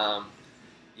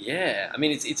 Yeah, I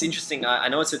mean, it's interesting. I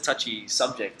know it's a touchy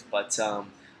subject, but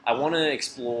I want to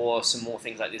explore some more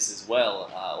things like this as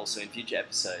well, also in future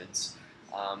episodes,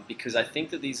 because I think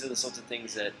that these are the sorts of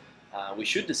things that we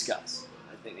should discuss.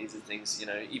 I think these are things, you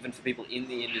know, even for people in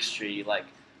the industry, like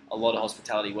a lot of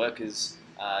hospitality workers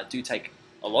do take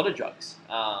a lot of drugs,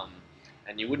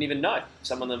 and you wouldn't even know.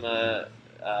 Some of them are,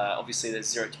 obviously there's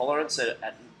zero tolerance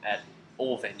at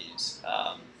all venues,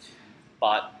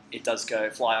 but it does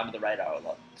fly under the radar a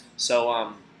lot.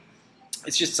 So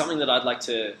it's just something that I'd like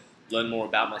to learn more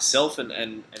about myself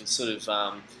and sort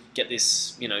of get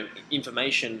this, you know,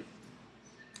 information,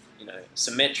 you know,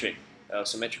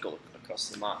 symmetrical across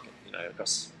the market, you know,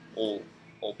 across all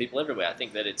people everywhere. I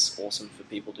think that it's awesome for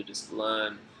people to just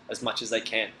learn as much as they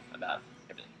can about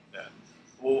everything. Yeah.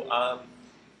 Well,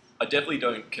 I definitely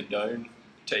don't condone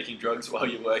taking drugs while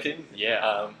you're working.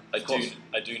 Yeah.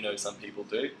 I do know some people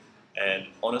do. And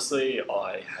honestly,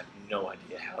 I have no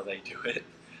idea how they do it.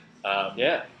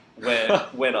 Yeah.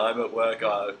 When I'm at work,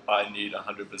 I need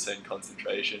 100%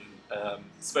 concentration,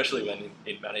 especially when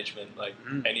in management. Like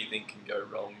anything can go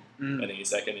wrong at any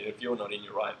second, and if you're not in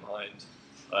your right mind,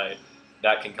 like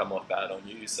that can come off bad on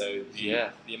you. So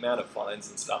the amount of fines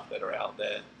and stuff that are out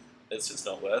there, it's just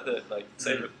not worth it. Like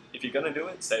save it if you're gonna do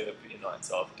it, save it for your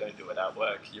nights off. Don't do it at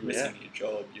work. You're risking your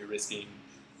job. You're risking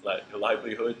like your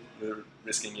livelihood, you're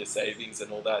risking your savings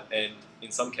and all that, and in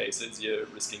some cases you're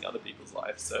risking other people's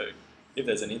lives. So if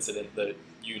there's an incident that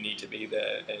you need to be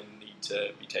there and need to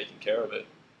be taking care of it,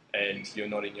 and you're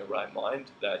not in your right mind,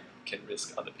 that can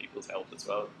risk other people's health as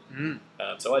well.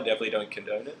 So I definitely don't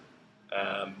condone it,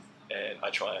 and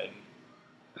I try and,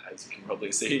 as you can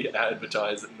probably see,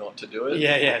 advertise not to do it.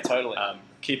 Yeah, totally.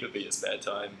 Keep it for your spare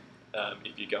time.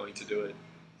 If you're going to do it,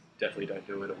 definitely don't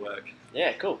do it at work.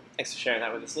 Yeah, cool. Thanks for sharing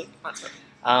that with us, Luke. That's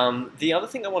right. The other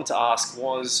thing I wanted to ask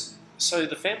was, so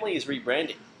the family is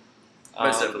rebranding.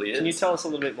 Most definitely is. Can you tell us a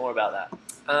little bit more about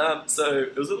that? So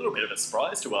it was a little bit of a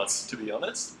surprise to us, to be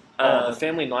honest. The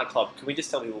family nightclub. Can we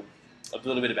just tell people a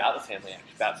little bit about the family,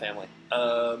 family?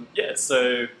 Yeah,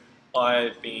 so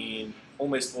I've been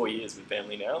almost 4 years with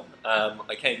family now.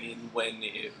 I came in when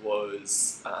it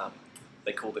was,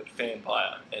 they called it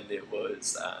Fanpire, and it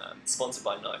was sponsored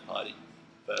by Night Party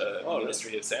for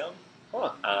Ministry of Sound.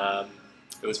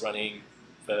 It was running,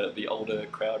 for the older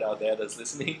crowd out there that's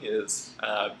listening, is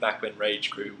back when Rage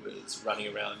Crew was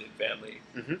running around in family.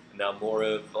 Now more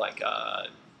of like a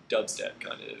dubstep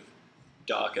kind of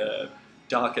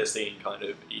darker scene kind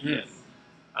of EDM.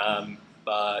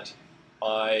 But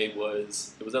it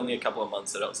was only a couple of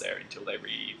months that I was there until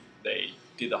they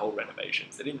did the whole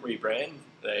renovations. They didn't rebrand,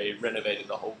 they renovated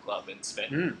the whole club and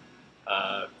spent, it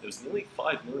was nearly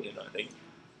 $5 million, I think,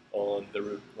 on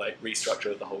the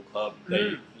restructure of the whole club.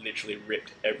 They literally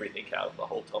ripped everything out of the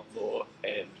whole top floor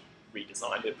and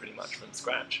redesigned it pretty much from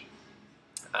scratch.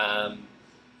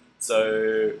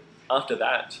 So after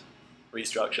that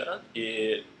restructure,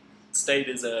 it stayed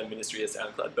as a Ministry of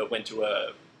Sound club, but went to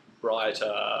a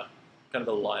brighter, kind of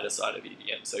a lighter side of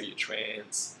EDM, so your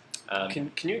trance.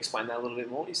 Can you explain that a little bit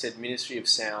more? You said Ministry of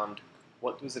Sound.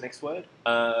 What was the next word?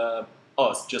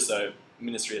 It's just so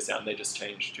Ministry of Sound, they just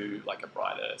changed to like a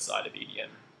brighter side of EDM.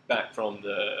 Back from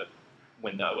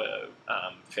when they were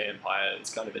Fanpire,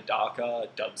 it's kind of a darker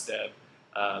dubstep.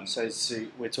 So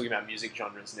we're talking about music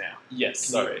genres now.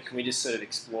 Yes, Can we just sort of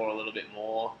explore a little bit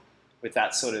more with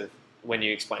that sort of, when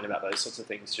you explain about those sorts of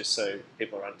things, just so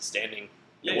people are understanding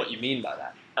what you mean by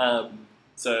that?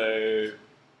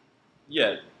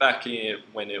 Back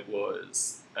when it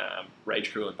was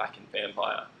Rage Crew and back in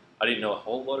Vampire, I didn't know a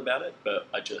whole lot about it, but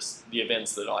the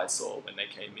events that I saw when they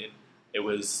came in, it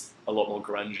was a lot more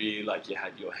grungy, like you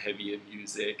had your heavier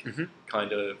music,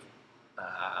 kind of,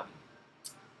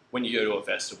 when you go to a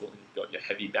festival and you've got your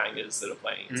heavy bangers that are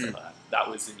playing, and stuff like that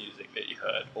was the music that you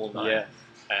heard all night. Yeah.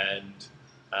 And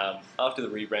after the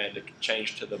rebrand, it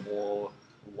changed to the more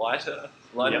lighter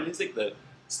music that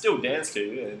still dance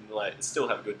to and still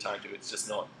have a good time to. It's just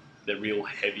not the real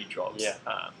heavy drops. Yeah.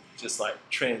 Just like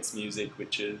trance music,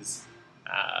 which is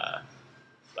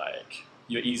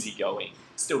you're easy going.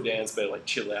 Still dance, but like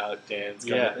chill out dance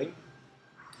kind of thing.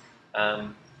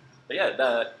 But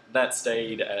yeah, that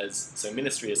stayed as, so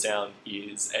Ministry of Sound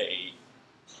is a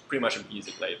pretty much a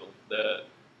music label.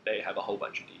 They have a whole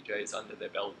bunch of DJs under their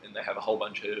belt, and they have a whole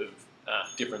bunch of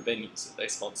different venues that they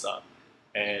sponsor,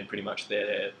 and pretty much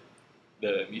the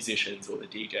musicians or the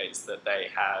DJs that they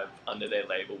have under their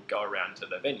label go around to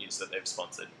the venues that they've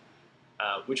sponsored,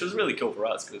 which was really cool for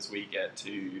us because we get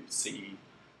to see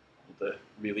the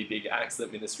really big acts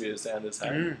that Ministry of Sound has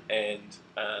had, and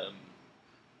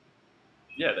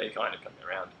yeah, they kind of come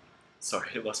around. Sorry,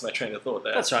 I lost my train of thought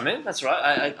there. That's right, man. That's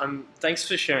right. I'm thanks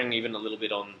for sharing even a little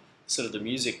bit on sort of the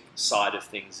music side of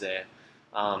things there,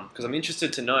 because I'm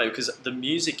interested to know, because the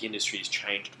music industry has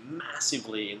changed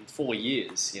massively in 4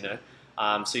 years. You know,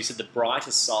 so you said the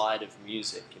brighter side of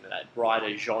music, you know, that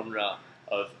brighter genre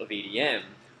of EDM.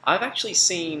 I've actually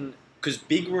seen, because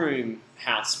big room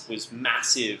house was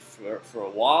massive for a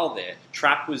while there.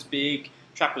 Trap was big.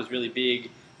 Trap was really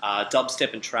big.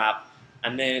 Dubstep and trap.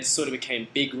 And then it sort of became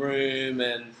big room,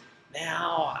 and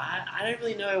now I don't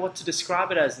really know what to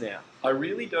describe it as now. I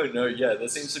really don't know. Yeah, there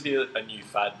seems to be a new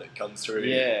fad that comes through.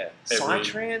 Yeah,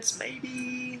 psytrance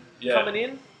maybe coming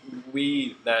in.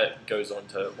 That goes on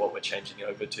to what we're changing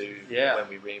over to when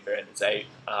we rebrand as 8.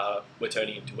 We're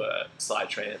turning into a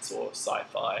psytrance or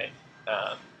sci-fi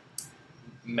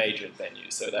major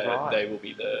venue. So they will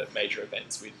be the major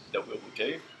events that we will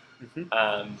do.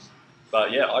 Mm-hmm.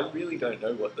 But yeah, I really don't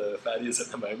know what the fad is at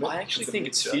the moment. I actually think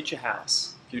it's Future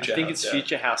House. I think it's yeah.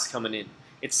 Future House coming in.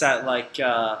 It's that like,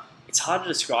 it's hard to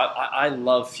describe. I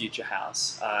love Future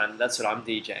House, and that's what I'm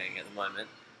DJing at the moment.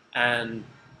 And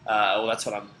well, that's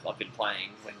what I've been playing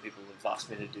when people have asked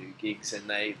me to do gigs, and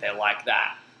they like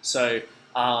that. So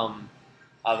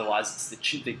otherwise, it's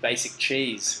the basic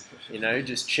cheese, you know,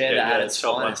 just cheddar at its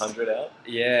finest. 100 out.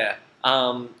 Yeah.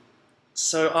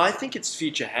 So I think it's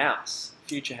Future House.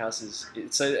 Future House is,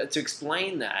 so to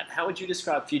explain that, how would you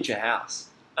describe Future House?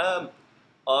 The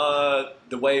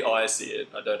way I see it,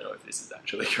 I don't know if this is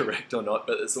actually correct or not,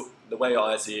 but the way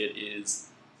I see it is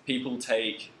people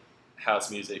take house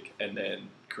music and then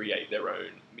create their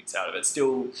own mix out of it.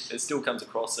 It still comes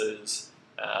across as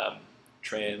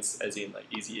trance, as in like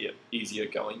easier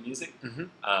going music,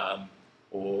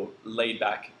 or laid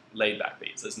back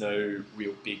beats. There's no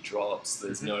real big drops.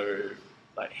 There's no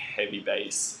like heavy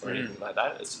bass or anything like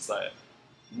that. It's just like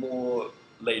more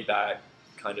laid back,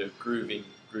 kind of grooving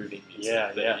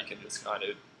music that you can just kind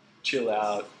of chill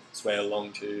out, sway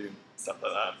along to, stuff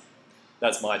like that.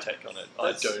 That's my take on it.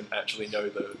 I don't actually know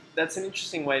the... That's an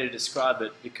interesting way to describe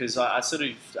it, because I sort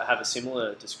of have a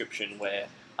similar description where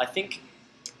I think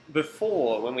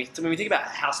before, when we think about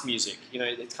house music, you know,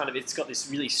 it's got this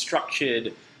really structured,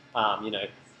 you know,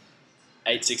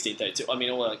 8, 16, 32. I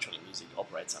mean, all electronic music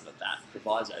operates under that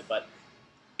proviso, but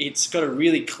it's got a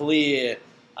really clear,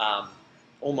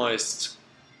 almost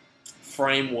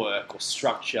framework or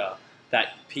structure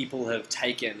that people have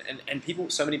taken, and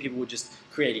so many people were just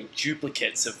creating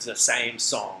duplicates of the same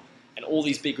song, and all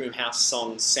these big room house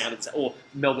songs sounded, or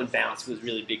Melbourne Bounce was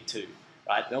really big too,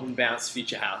 right? Melbourne Bounce,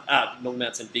 Future House, Melbourne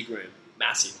Bounce and Big Room,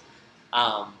 massive.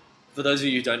 For those of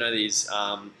you who don't know these,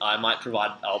 I'll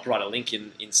provide a link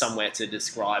in somewhere to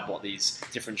describe what these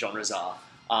different genres are.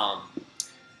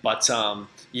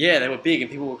 Yeah, they were big, and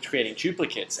people were creating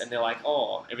duplicates, and they're like,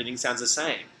 oh, everything sounds the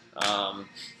same.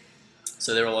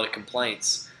 So there were a lot of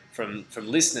complaints from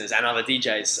listeners and other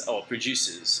DJs or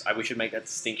producers. We should make that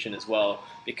distinction as well,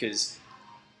 because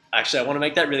actually I want to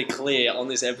make that really clear on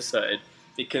this episode,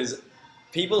 because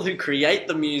people who create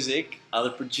the music are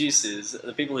the producers,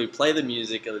 the people who play the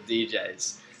music are the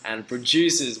DJs, and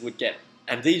producers would get,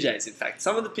 and DJs in fact,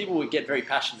 some of the people would get very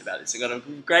passionate about this. I've got a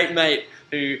great mate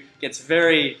who gets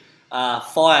very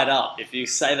fired up if you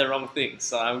say the wrong thing,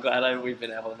 so I'm glad we've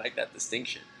been able to make that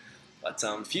distinction. But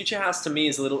Future House to me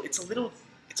is it's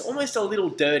almost a little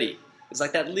dirty. It's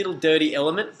like that little dirty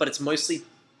element, but it's mostly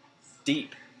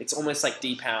deep. It's almost like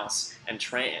deep house and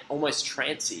almost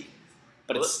trancey.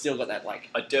 But it's still got that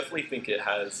like... I definitely think it's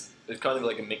kind of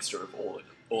like a mixture of all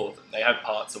of them. They have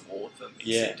parts of all of them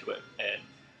mixed into it. And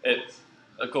it,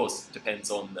 of course,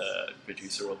 depends on the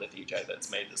producer or the DJ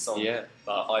that's made the song. Yeah.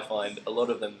 But I find a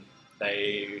lot of them,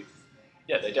 they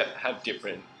have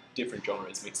different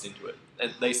genres mixed into it.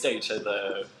 And they stay to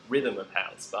the rhythm of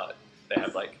house, but they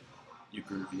have like your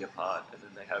groovier part, and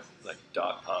then they have like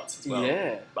dark parts as well.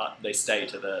 Yeah. But they stay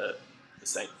to the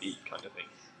same beat kind of thing.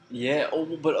 Yeah,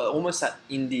 but almost that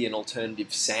indie and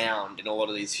alternative sound in a lot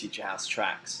of these Future House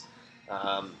tracks.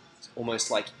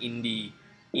 Almost like indie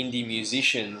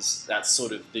musicians, that's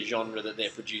sort of the genre that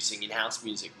they're producing in house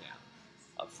music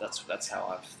now. That's how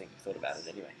I thought about it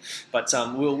anyway. But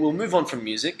we'll move on from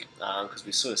music, because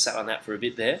we sort of sat on that for a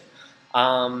bit there.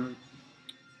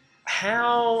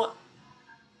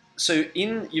 So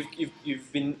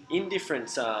you've been in different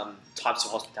types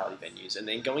of hospitality venues, and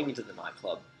then going into the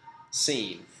nightclub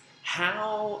scene.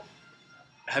 How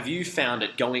have you found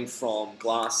it going from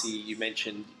Glassy? You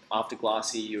mentioned after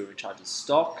Glassy you were in charge of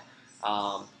stock,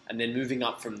 and then moving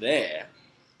up from there.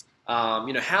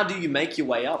 How do you make your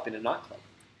way up in a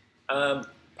nightclub?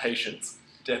 Patience,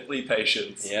 definitely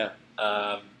patience. Yeah.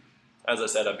 As I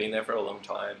said, I've been there for a long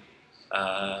time.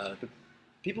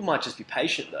 People might just be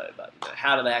patient though, but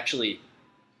how do they actually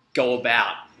go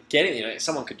about getting?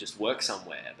 Someone could just work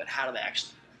somewhere, but how do they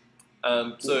actually?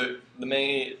 So the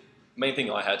main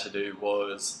thing I had to do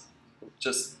was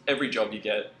just every job you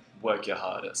get, work your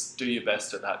hardest, do your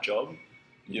best at that job.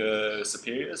 Your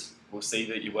superiors will see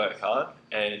that you work hard,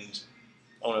 and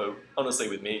honestly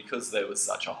with me, because there was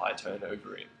such a high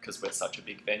turnover because we're such a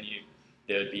big venue,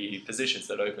 there'd be positions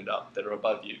that opened up that are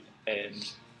above you,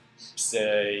 and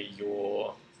say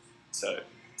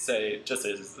just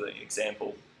as an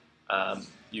example,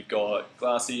 you've got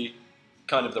Glassy,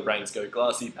 kind of the ranks go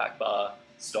Glassy, back bar,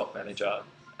 stock manager,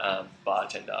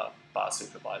 bartender, bar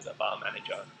supervisor, bar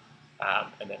manager,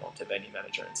 and then on to venue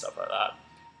manager and stuff like that.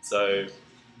 So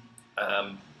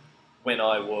when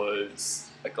I was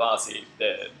at Glassy,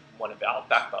 one of our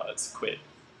back bars quit,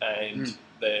 and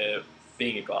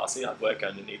being a Glassy, I'd work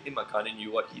underneath him. I kind of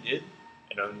knew what he did,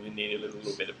 and only needed a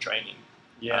little bit of training.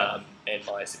 Yeah. And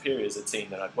my superiors had seen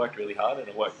that I'd worked really hard and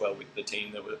I worked well with the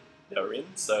team that were in,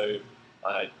 so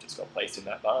I just got placed in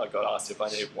that bar. I got asked if I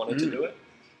wanted to do it.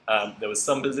 There was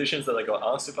some positions that I got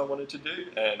asked if I wanted to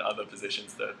do, and other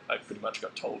positions that I pretty much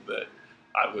got told that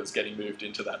I was getting moved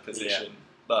into that position. Yeah.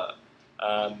 But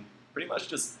pretty much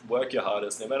just work your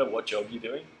hardest, no matter what job you're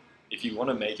doing. If you want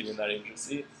to make it in that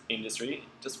industry,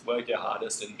 just work your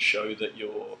hardest and show that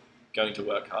you're going to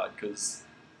work hard, because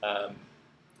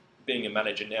being a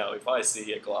manager now, if I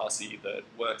see a Glassy that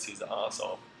works his ass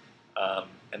off,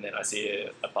 and then I see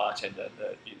a bartender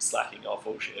that is slacking off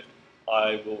all shift,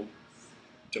 I will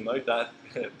demote that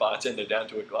bartender down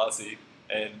to a Glassy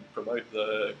and promote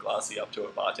the Glassy up to a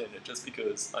bartender, just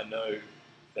because I know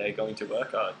they're going to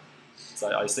work hard.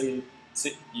 So I see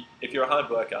if you're a hard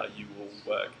worker, you will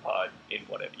work hard in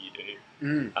whatever you do,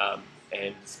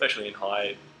 and especially in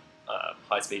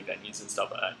high-speed venues and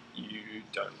stuff like that, you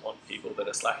don't want people that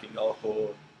are slacking off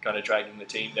or kind of dragging the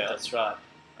team down. That's right.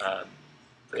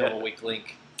 Become a weak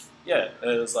link. Yeah,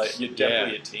 it's like you're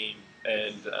definitely a team,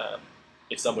 and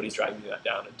if somebody's dragging that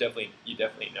down, you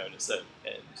definitely notice it,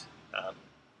 and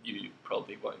you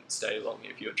probably won't stay long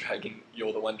if you're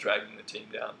the one dragging the team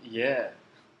down. Yeah.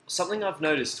 Something I've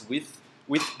noticed with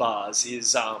bars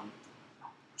is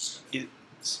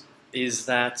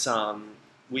that so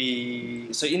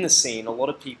in the scene, a lot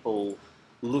of people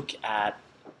look at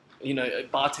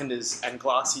bartenders and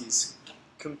Glassies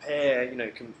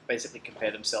basically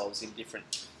compare themselves in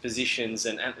different positions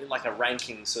and like a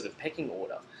ranking sort of pecking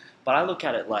order. But I look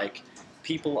at it like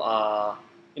people are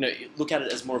look at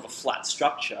it as more of a flat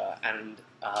structure and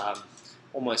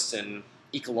almost an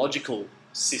ecological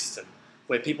system,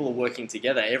 where people are working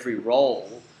together. Every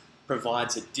role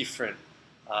provides a different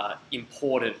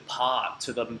important part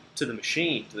to the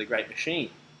machine, to the great machine.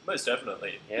 Most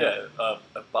definitely. Yeah. A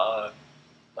bar,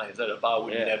 like I said,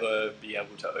 would never be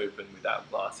able to open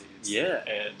without Glassies. Yeah.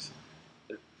 And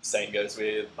the same goes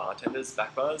with bartenders,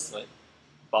 back bars. Like,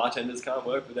 bartenders can't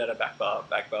work without a back bar.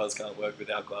 Back bars can't work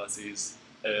without Glassies.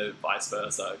 Vice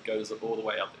versa. It goes all the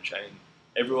way up the chain.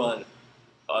 Everyone.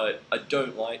 I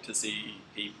don't like to see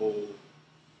people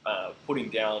putting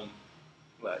down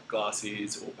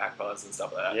Glassies or back bars and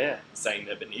stuff like that, saying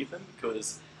they're beneath them,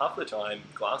 because half the time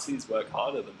Glassies work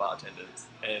harder than bartenders,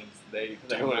 and they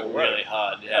work really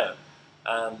hard.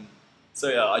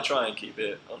 So I try and keep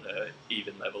it on an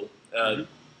even level.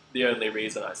 The only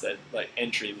reason I said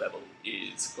entry level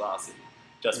is Glassy,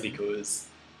 just because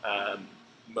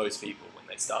most people, when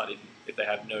they start in, if they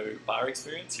have no bar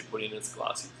experience, you put in as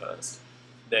Glassy first.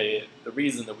 The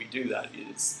reason that we do that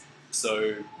is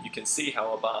so you can see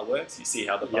how a bar works, you see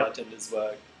how the bartenders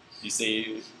work, you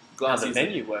see Glassy's how the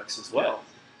venue works as well.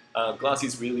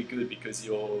 Glassy's really good because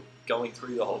you're going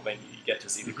through the whole venue. You get to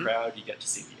see the crowd, you get to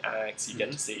see the acts, you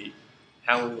get to see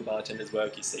how all the bartenders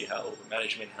work, you see how all the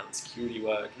management, how the security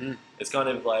work. It's kind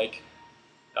of like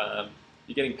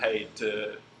you're getting paid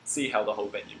to see how the whole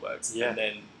venue works. And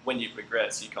then when you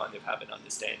progress, you kind of have an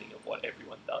understanding of what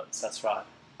everyone does. That's right.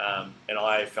 And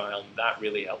I found that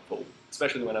really helpful,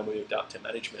 especially when I moved up to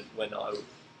management, when I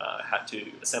had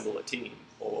to assemble a team,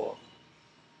 or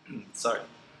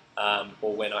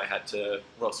or when I had to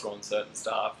roster on certain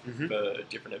staff for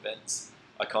different events.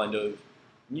 I kind of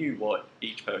knew what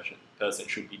each person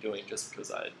should be doing, just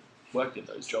because I worked in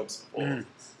those jobs before. Mm.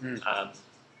 Mm.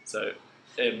 So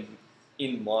it's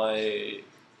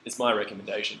my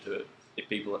recommendation to if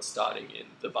people are starting in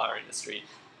the bar industry,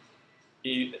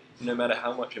 no matter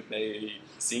how much it may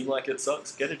seem like it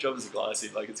sucks, get a job as a glassy.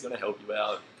 Like, it's going to help you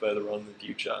out further on in the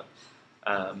future.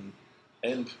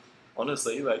 And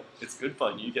honestly, like, it's good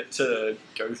fun. You get to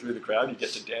go through the crowd, you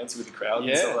get to dance with the crowd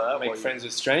and stuff like that. Make friends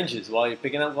with strangers while you're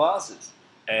picking up glasses.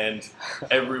 And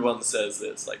everyone says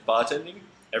this, like, bartending,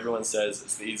 everyone says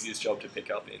it's the easiest job to pick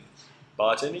up in.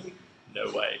 Bartending,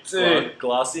 no way.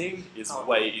 Glassing is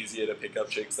way easier to pick up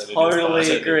chicks than it is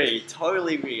bartending.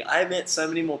 Totally agree. I met so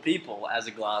many more people as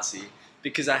a glassy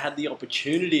because I had the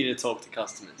opportunity to talk to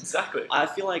customers. Exactly. I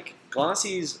feel like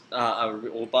glassies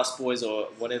or busboys or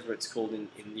whatever it's called in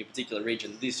your particular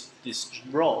region, this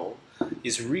role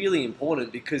is really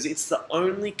important because it's the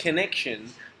only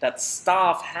connection that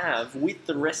staff have with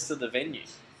the rest of the venue.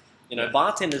 You know,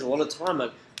 bartenders a lot of time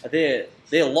they're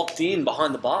locked in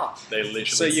behind the bar. They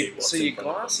literally see what's in your front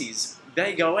of them. glassies,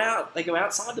 they go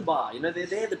outside the bar. You know,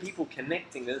 they're the people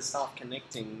connecting, they're the staff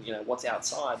connecting, you know, what's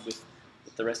outside with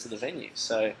the rest of the venue.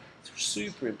 So it's a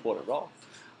super important role.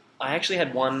 I actually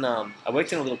had one, I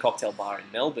worked in a little cocktail bar in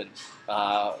Melbourne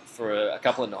for a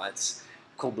couple of nights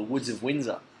called the Woods of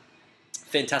Windsor.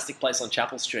 Fantastic place on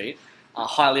Chapel Street.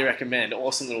 Highly recommend.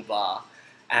 Awesome little bar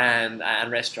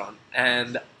and restaurant.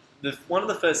 And one of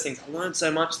the first things, I learned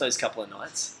so much those couple of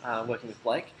nights working with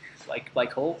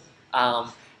Blake Hall.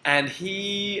 And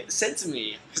he said to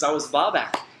me, because I was the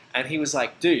barback, and he was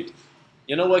like, dude,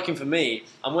 you're not working for me,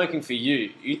 I'm working for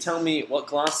you. You tell me what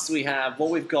glasses we have, what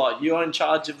we've got, you're in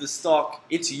charge of the stock,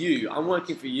 it's you, I'm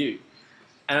working for you.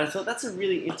 And I thought that's a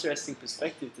really interesting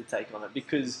perspective to take on it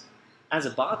because as a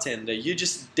bartender, you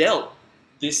just dealt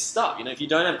this stuff. You know, if you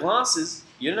don't have glasses,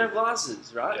 you don't have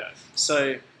glasses, right? Yeah.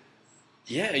 So,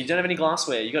 yeah, you don't have any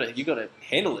glassware, you got to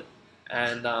handle it.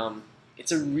 And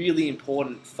it's a really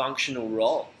important functional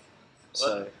role.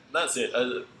 So that's it.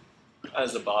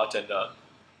 As a bartender,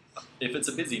 if it's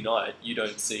a busy night,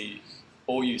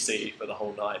 all you see for the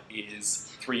whole night is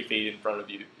 3 feet in front of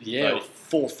you. Yeah, like,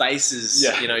 4 faces,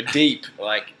 you know, deep.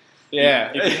 Like,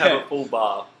 yeah. If you have a full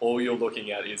bar, all you're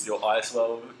looking at is your ice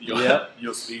well,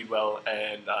 your speed well,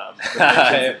 and the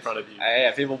benches in front of you.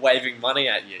 Yeah, people waving money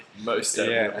at you. Most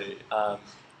definitely.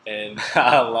 And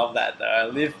I love that though. I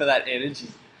live for that energy.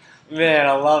 Man,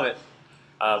 I love it.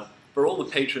 For all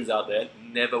the patrons out there,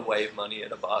 never wave money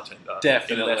at a bartender.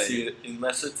 Definitely.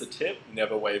 Unless it's a tip,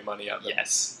 never wave money at them.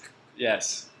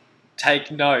 Yes.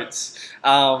 Take notes.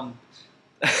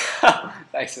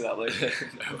 Thanks for that, Luke.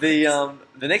 No,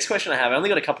 the next question I have, I only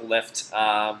got a couple left.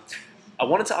 I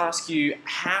wanted to ask you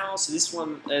how, so this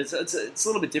one, it's a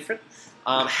little bit different.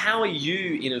 How are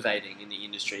you innovating in the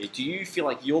industry? Do you feel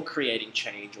like you're creating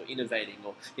change or innovating,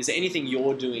 or is there anything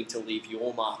you're doing to leave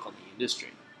your mark on the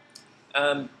industry?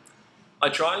 I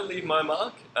try and leave my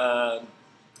mark.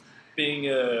 Being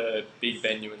a big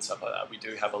venue and stuff like that, we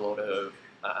do have a lot of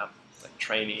like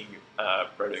training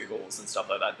protocols and stuff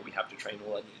like that we have to train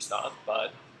all our new staff.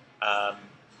 But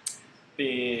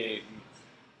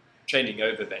changing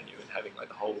over venue and having like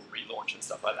the whole relaunch and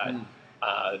stuff like that,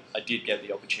 I did get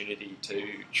the opportunity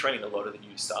to train a lot of the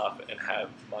new staff and have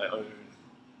my own,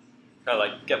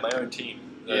 get my own team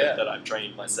that I've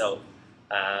trained myself.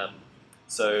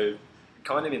 So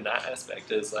kind of in that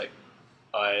aspect is like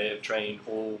I have trained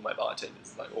all my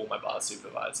bartenders, like all my bar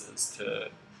supervisors to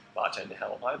bartend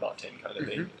how I bartend kind of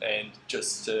thing. And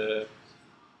just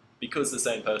because the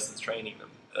same person's training them,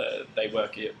 they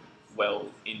work it well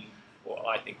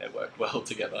I think they work well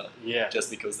together. Yeah.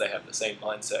 Just because they have the same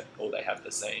mindset or they have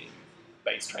the same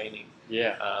base training.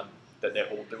 Yeah. That they're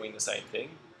all doing the same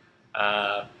thing.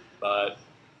 But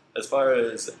as far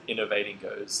as innovating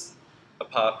goes,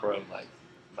 apart from like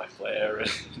my flair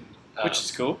and which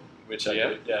is cool. Which I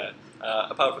do, yeah.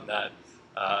 Apart from that,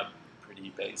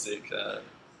 pretty basic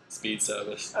speed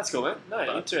service. That's cool, man. No,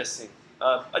 but, interesting.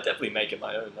 I definitely make it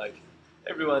my own. Like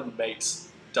everyone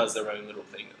does their own little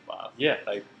thing at the bar. Yeah.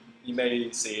 Like you may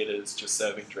see it as just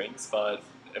serving drinks, but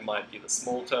it might be the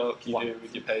small talk you do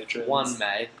with your patrons. One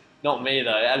may, not me though.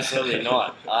 Absolutely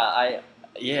not. Not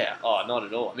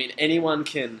at all. I mean, anyone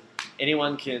can.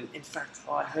 In fact,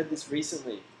 I heard this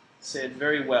recently. Said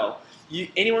very well.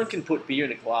 Anyone can put beer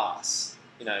in a glass,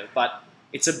 you know, but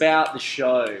it's about the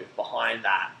show behind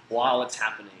that while it's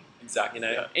happening. Exactly. You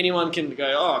know, anyone can go,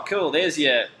 oh, cool. There's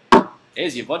your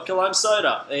vodka lime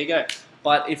soda. There you go.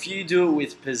 But if you do it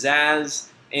with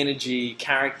pizzazz, energy,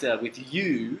 character, with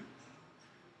you,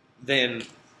 then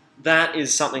that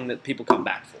is something that people come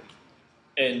back for.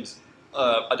 And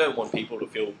I don't want people to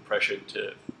feel pressured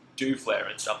to do flair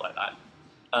and stuff like that.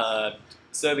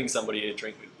 serving somebody a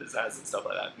drink with pizzazz and stuff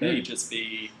like that may just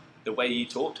be the way you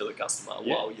talk to the customer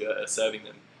while you're serving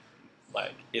them.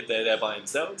 Like, if they're there by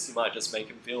themselves, you might just make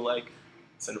them feel like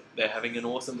they're having an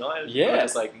awesome night. Yeah. Or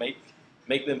just like make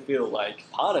them feel like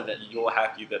part of it. You're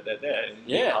happy that they're there and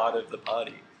you're part of the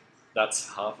party. That's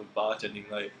half of bartending.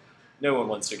 Like, no one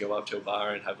wants to go up to a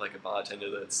bar and have like a bartender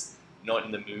that's not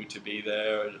in the mood to be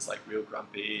there, or just like real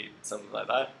grumpy, something like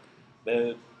that.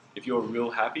 If you're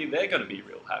real happy, they're going to be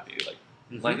real happy.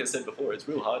 Like I said before, it's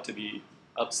real hard to be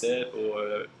upset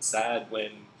or sad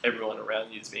when everyone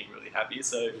around you is being really happy.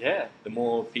 So the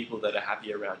more people that are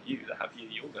happy around you, the happier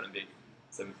you're going to be.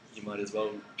 So you might as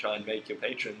well try and make your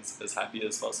patrons as happy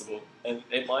as possible. And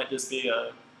it might just be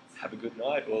have a good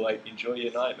night, or like enjoy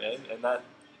your night, man. And that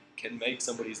can make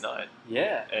somebody's night.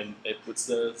 Yeah. And it puts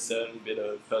a certain bit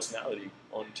of personality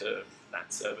onto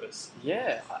that service.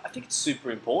 Yeah, I think it's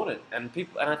super important, and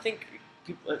I think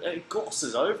it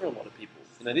glosses over a lot of people.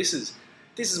 You know, this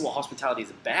is what hospitality is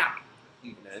about.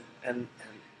 You know, and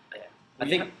I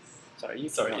think.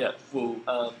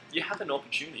 Well, you have an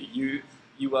opportunity.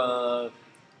 You are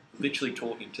literally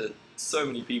talking to so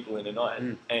many people in a night,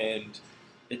 and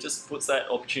it just puts that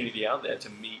opportunity out there to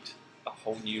meet a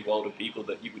whole new world of people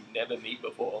that you would never meet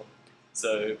before.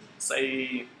 So,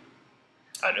 say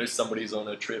I know somebody's on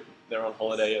a trip, they're on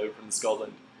holiday over in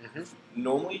Scotland.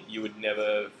 Normally, you would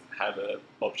never have an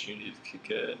opportunity to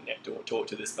connect or talk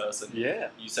to this person. Yeah.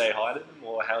 You say hi to them,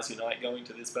 or how's your night going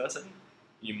to this person?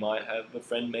 You might have a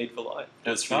friend made for life.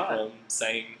 Just from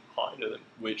saying hi to them,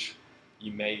 which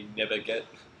you may never get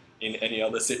in any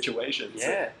other situation.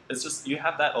 Yeah. So it's just, you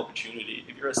have that opportunity.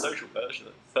 If you're a social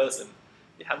person,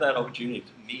 you have that opportunity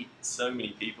to meet so many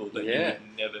people that you would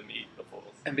never meet before.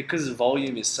 And because the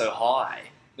volume is so high,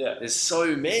 there's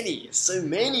so many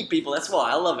people. That's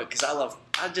why I love it, because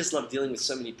I just love dealing with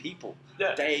so many people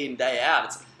day in, day out.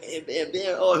 It's like,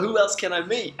 man, oh, who else can I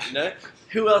meet? You know,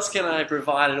 who else can I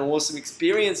provide an awesome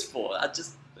experience for? I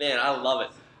love it.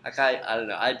 Okay, I don't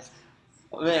know.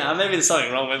 Maybe there's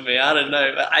something wrong with me. I don't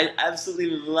know, but I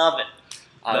absolutely love it.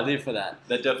 I live for that.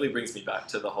 That definitely brings me back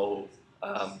to the whole.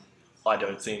 I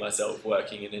don't see myself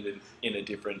working in a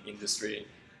different industry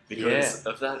because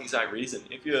of that exact reason.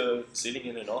 If you're sitting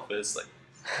in an office, like,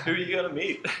 who are you going to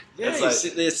meet? Yeah, you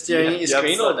sit there staring at your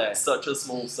screen all day. Such a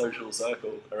small social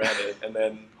circle around it, and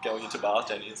then going into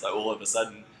bartending, it's like all of a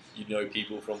sudden you know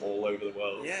people from all over the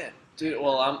world. Yeah, dude.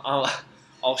 Well,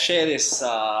 I'll share this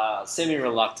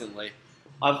semi-reluctantly.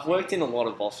 I've worked in a lot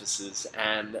of offices,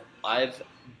 and I've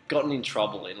gotten in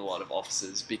trouble in a lot of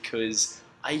offices because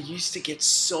I used to get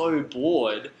so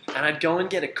bored, and I'd go and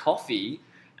get a coffee,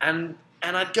 and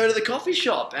I'd go to the coffee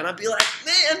shop, and I'd be like,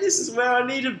 man, this is where I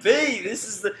need to be.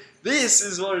 This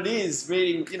is what it is.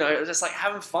 Meeting, you know, just like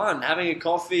having fun, having a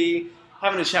coffee,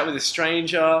 having a chat with a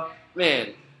stranger.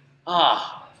 Man,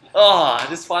 I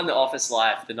just find the office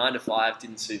life, the 9 to 5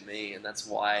 didn't suit me, and that's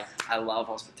why I love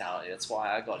hospitality. That's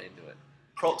why I got into it.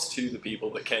 Props to the people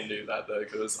that can do that, though,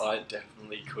 because I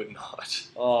definitely could not.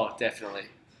 Oh, definitely.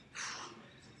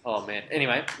 Oh man.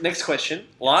 Anyway, next question.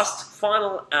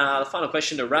 Final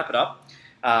question to wrap it up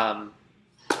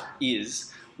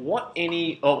is what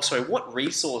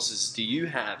resources do you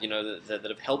have? You know that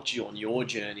have helped you on your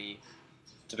journey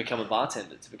to become a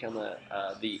bartender, to become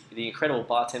the incredible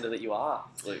bartender that you are,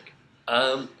 Luke.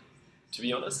 To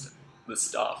be honest, the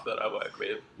staff that I work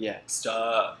with,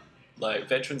 like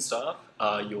veteran staff,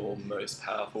 are your most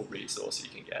powerful resource you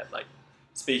can get. Like,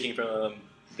 speaking from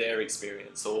their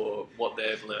experience or what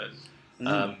they've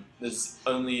learned. There's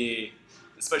only,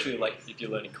 especially like if you're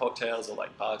learning cocktails or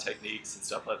like bar techniques and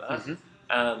stuff like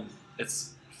that,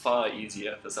 it's far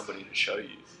easier for somebody to show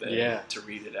you than to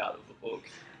read it out of the book.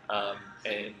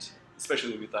 And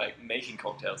especially with like making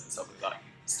cocktails and stuff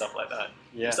like that.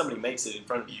 If somebody makes it in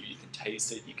front of you, you can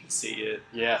taste it, you can see it.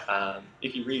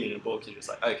 If you read it in a book, you're just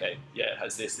like, okay, it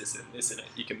has this, and this in it.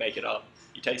 You can make it up.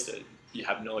 You taste it. You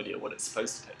have no idea what it's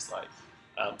supposed to taste like.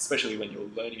 Especially when you're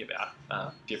learning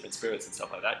about different spirits and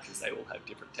stuff like that, because they all have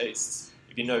different tastes.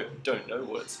 If you don't know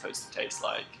what it's supposed to taste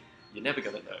like, you're never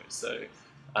going to know. So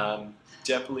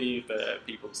definitely for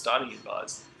people starting in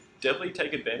bars, definitely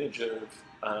take advantage of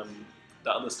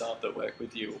the other staff that work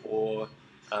with you, or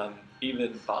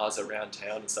even bars around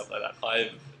town and stuff like that.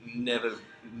 I've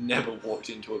never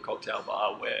walked into a cocktail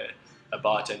bar where a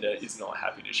bartender is not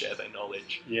happy to share their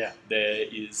knowledge. There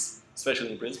is,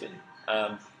 especially in Brisbane,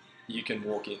 you can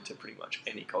walk into pretty much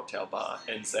any cocktail bar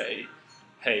and say,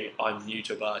 hey, I'm new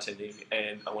to bartending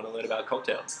and I want to learn about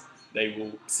cocktails. they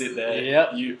will sit there.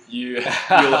 Yep. You'll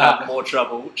have more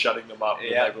trouble shutting them up than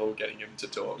Yep. they will getting them to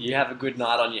talk. You have a good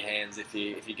night on your hands if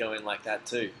you go in like that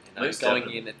too. You know, Most going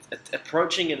definitely. in,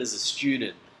 approaching it as a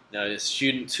student. You know, a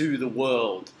student to the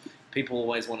world. People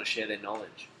always want to share their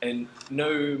knowledge. And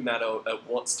no matter at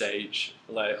what stage,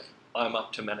 like I'm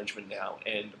up to management now,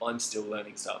 and I'm still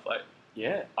learning stuff. Like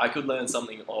Yeah. I could learn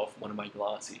something off one of my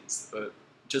glassies, but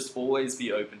just always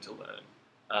be open to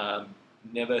learn.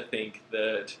 Never think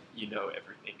that you know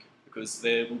everything, because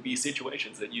there will be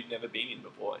situations that you've never been in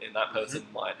before, and that person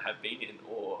might have been in,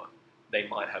 or they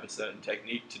might have a certain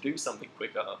technique to do something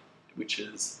quicker, which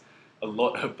is a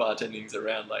lot of bartending's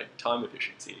around like time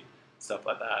efficiency, stuff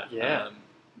like that. Yeah.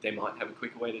 They might have a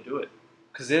quicker way to do it.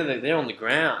 Because they're on the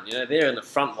ground. You know, they're in the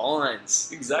front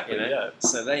lines. Exactly, You know? yeah.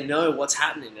 So they know what's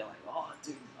happening. They're like, oh,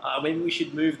 dude, maybe we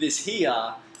should move this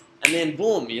here. And then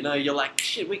boom, you know, you're like,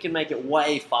 shit, we can make it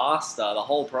way faster, the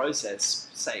whole process.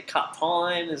 Say, cut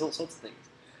time, there's all sorts of things.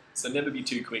 So never be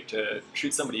too quick to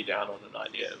shoot somebody down on an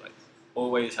idea. Like,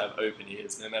 always have open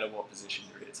ears, no matter what position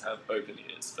you're in. Have open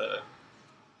ears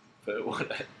for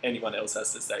what anyone else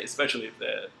has to say, especially if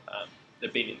they've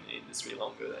been in the industry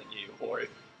longer than you, or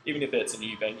even if it's a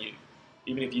new venue.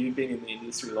 Even if you've been in the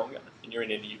industry longer and you're in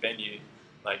a new venue,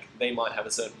 like they might have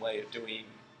a certain way of doing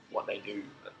what they do.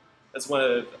 That's one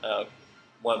of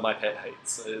my pet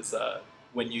hates is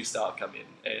when new staff come in,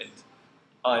 and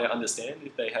I understand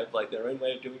if they have like their own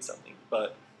way of doing something,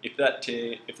 but if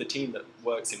the team that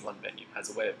works in one venue has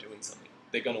a way of doing something,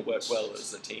 they're going to work well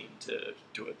as a team to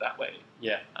do it that way.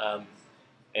 Yeah.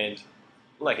 And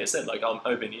like I said, like I'm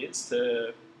open ears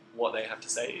to what they have to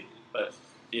say, but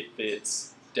if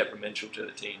it's detrimental to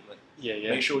the team, like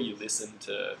make sure you listen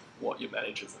to what your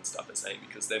managers and stuff are saying,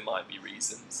 because there might be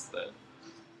reasons that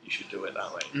you should do it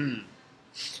that way.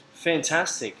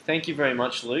 Fantastic. Thank you very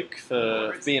much, Luke,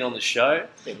 for being on the show.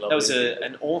 It's been lovely. That was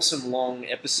an awesome long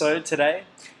episode today.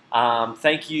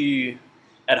 Thank you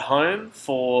at home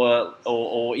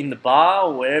or in the bar,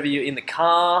 or wherever you're in the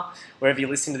car, wherever you're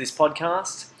listening to this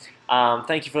podcast.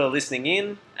 Thank you for listening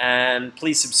in, and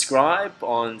please subscribe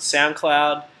on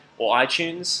SoundCloud or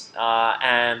iTunes,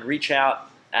 and reach out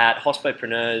at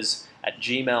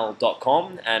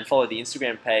hospopreneurs@gmail.com and follow the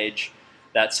Instagram page.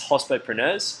 That's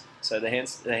Hospopreneurs. So the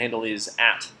handle is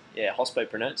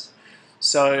 @Hospopreneurs.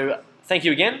 So thank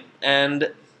you again,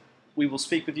 and we will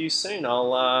speak with you soon.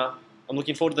 I'm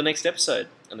looking forward to the next episode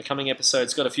and the coming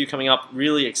episodes. Got a few coming up,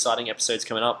 really exciting episodes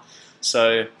coming up.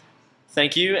 So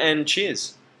thank you and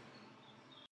cheers.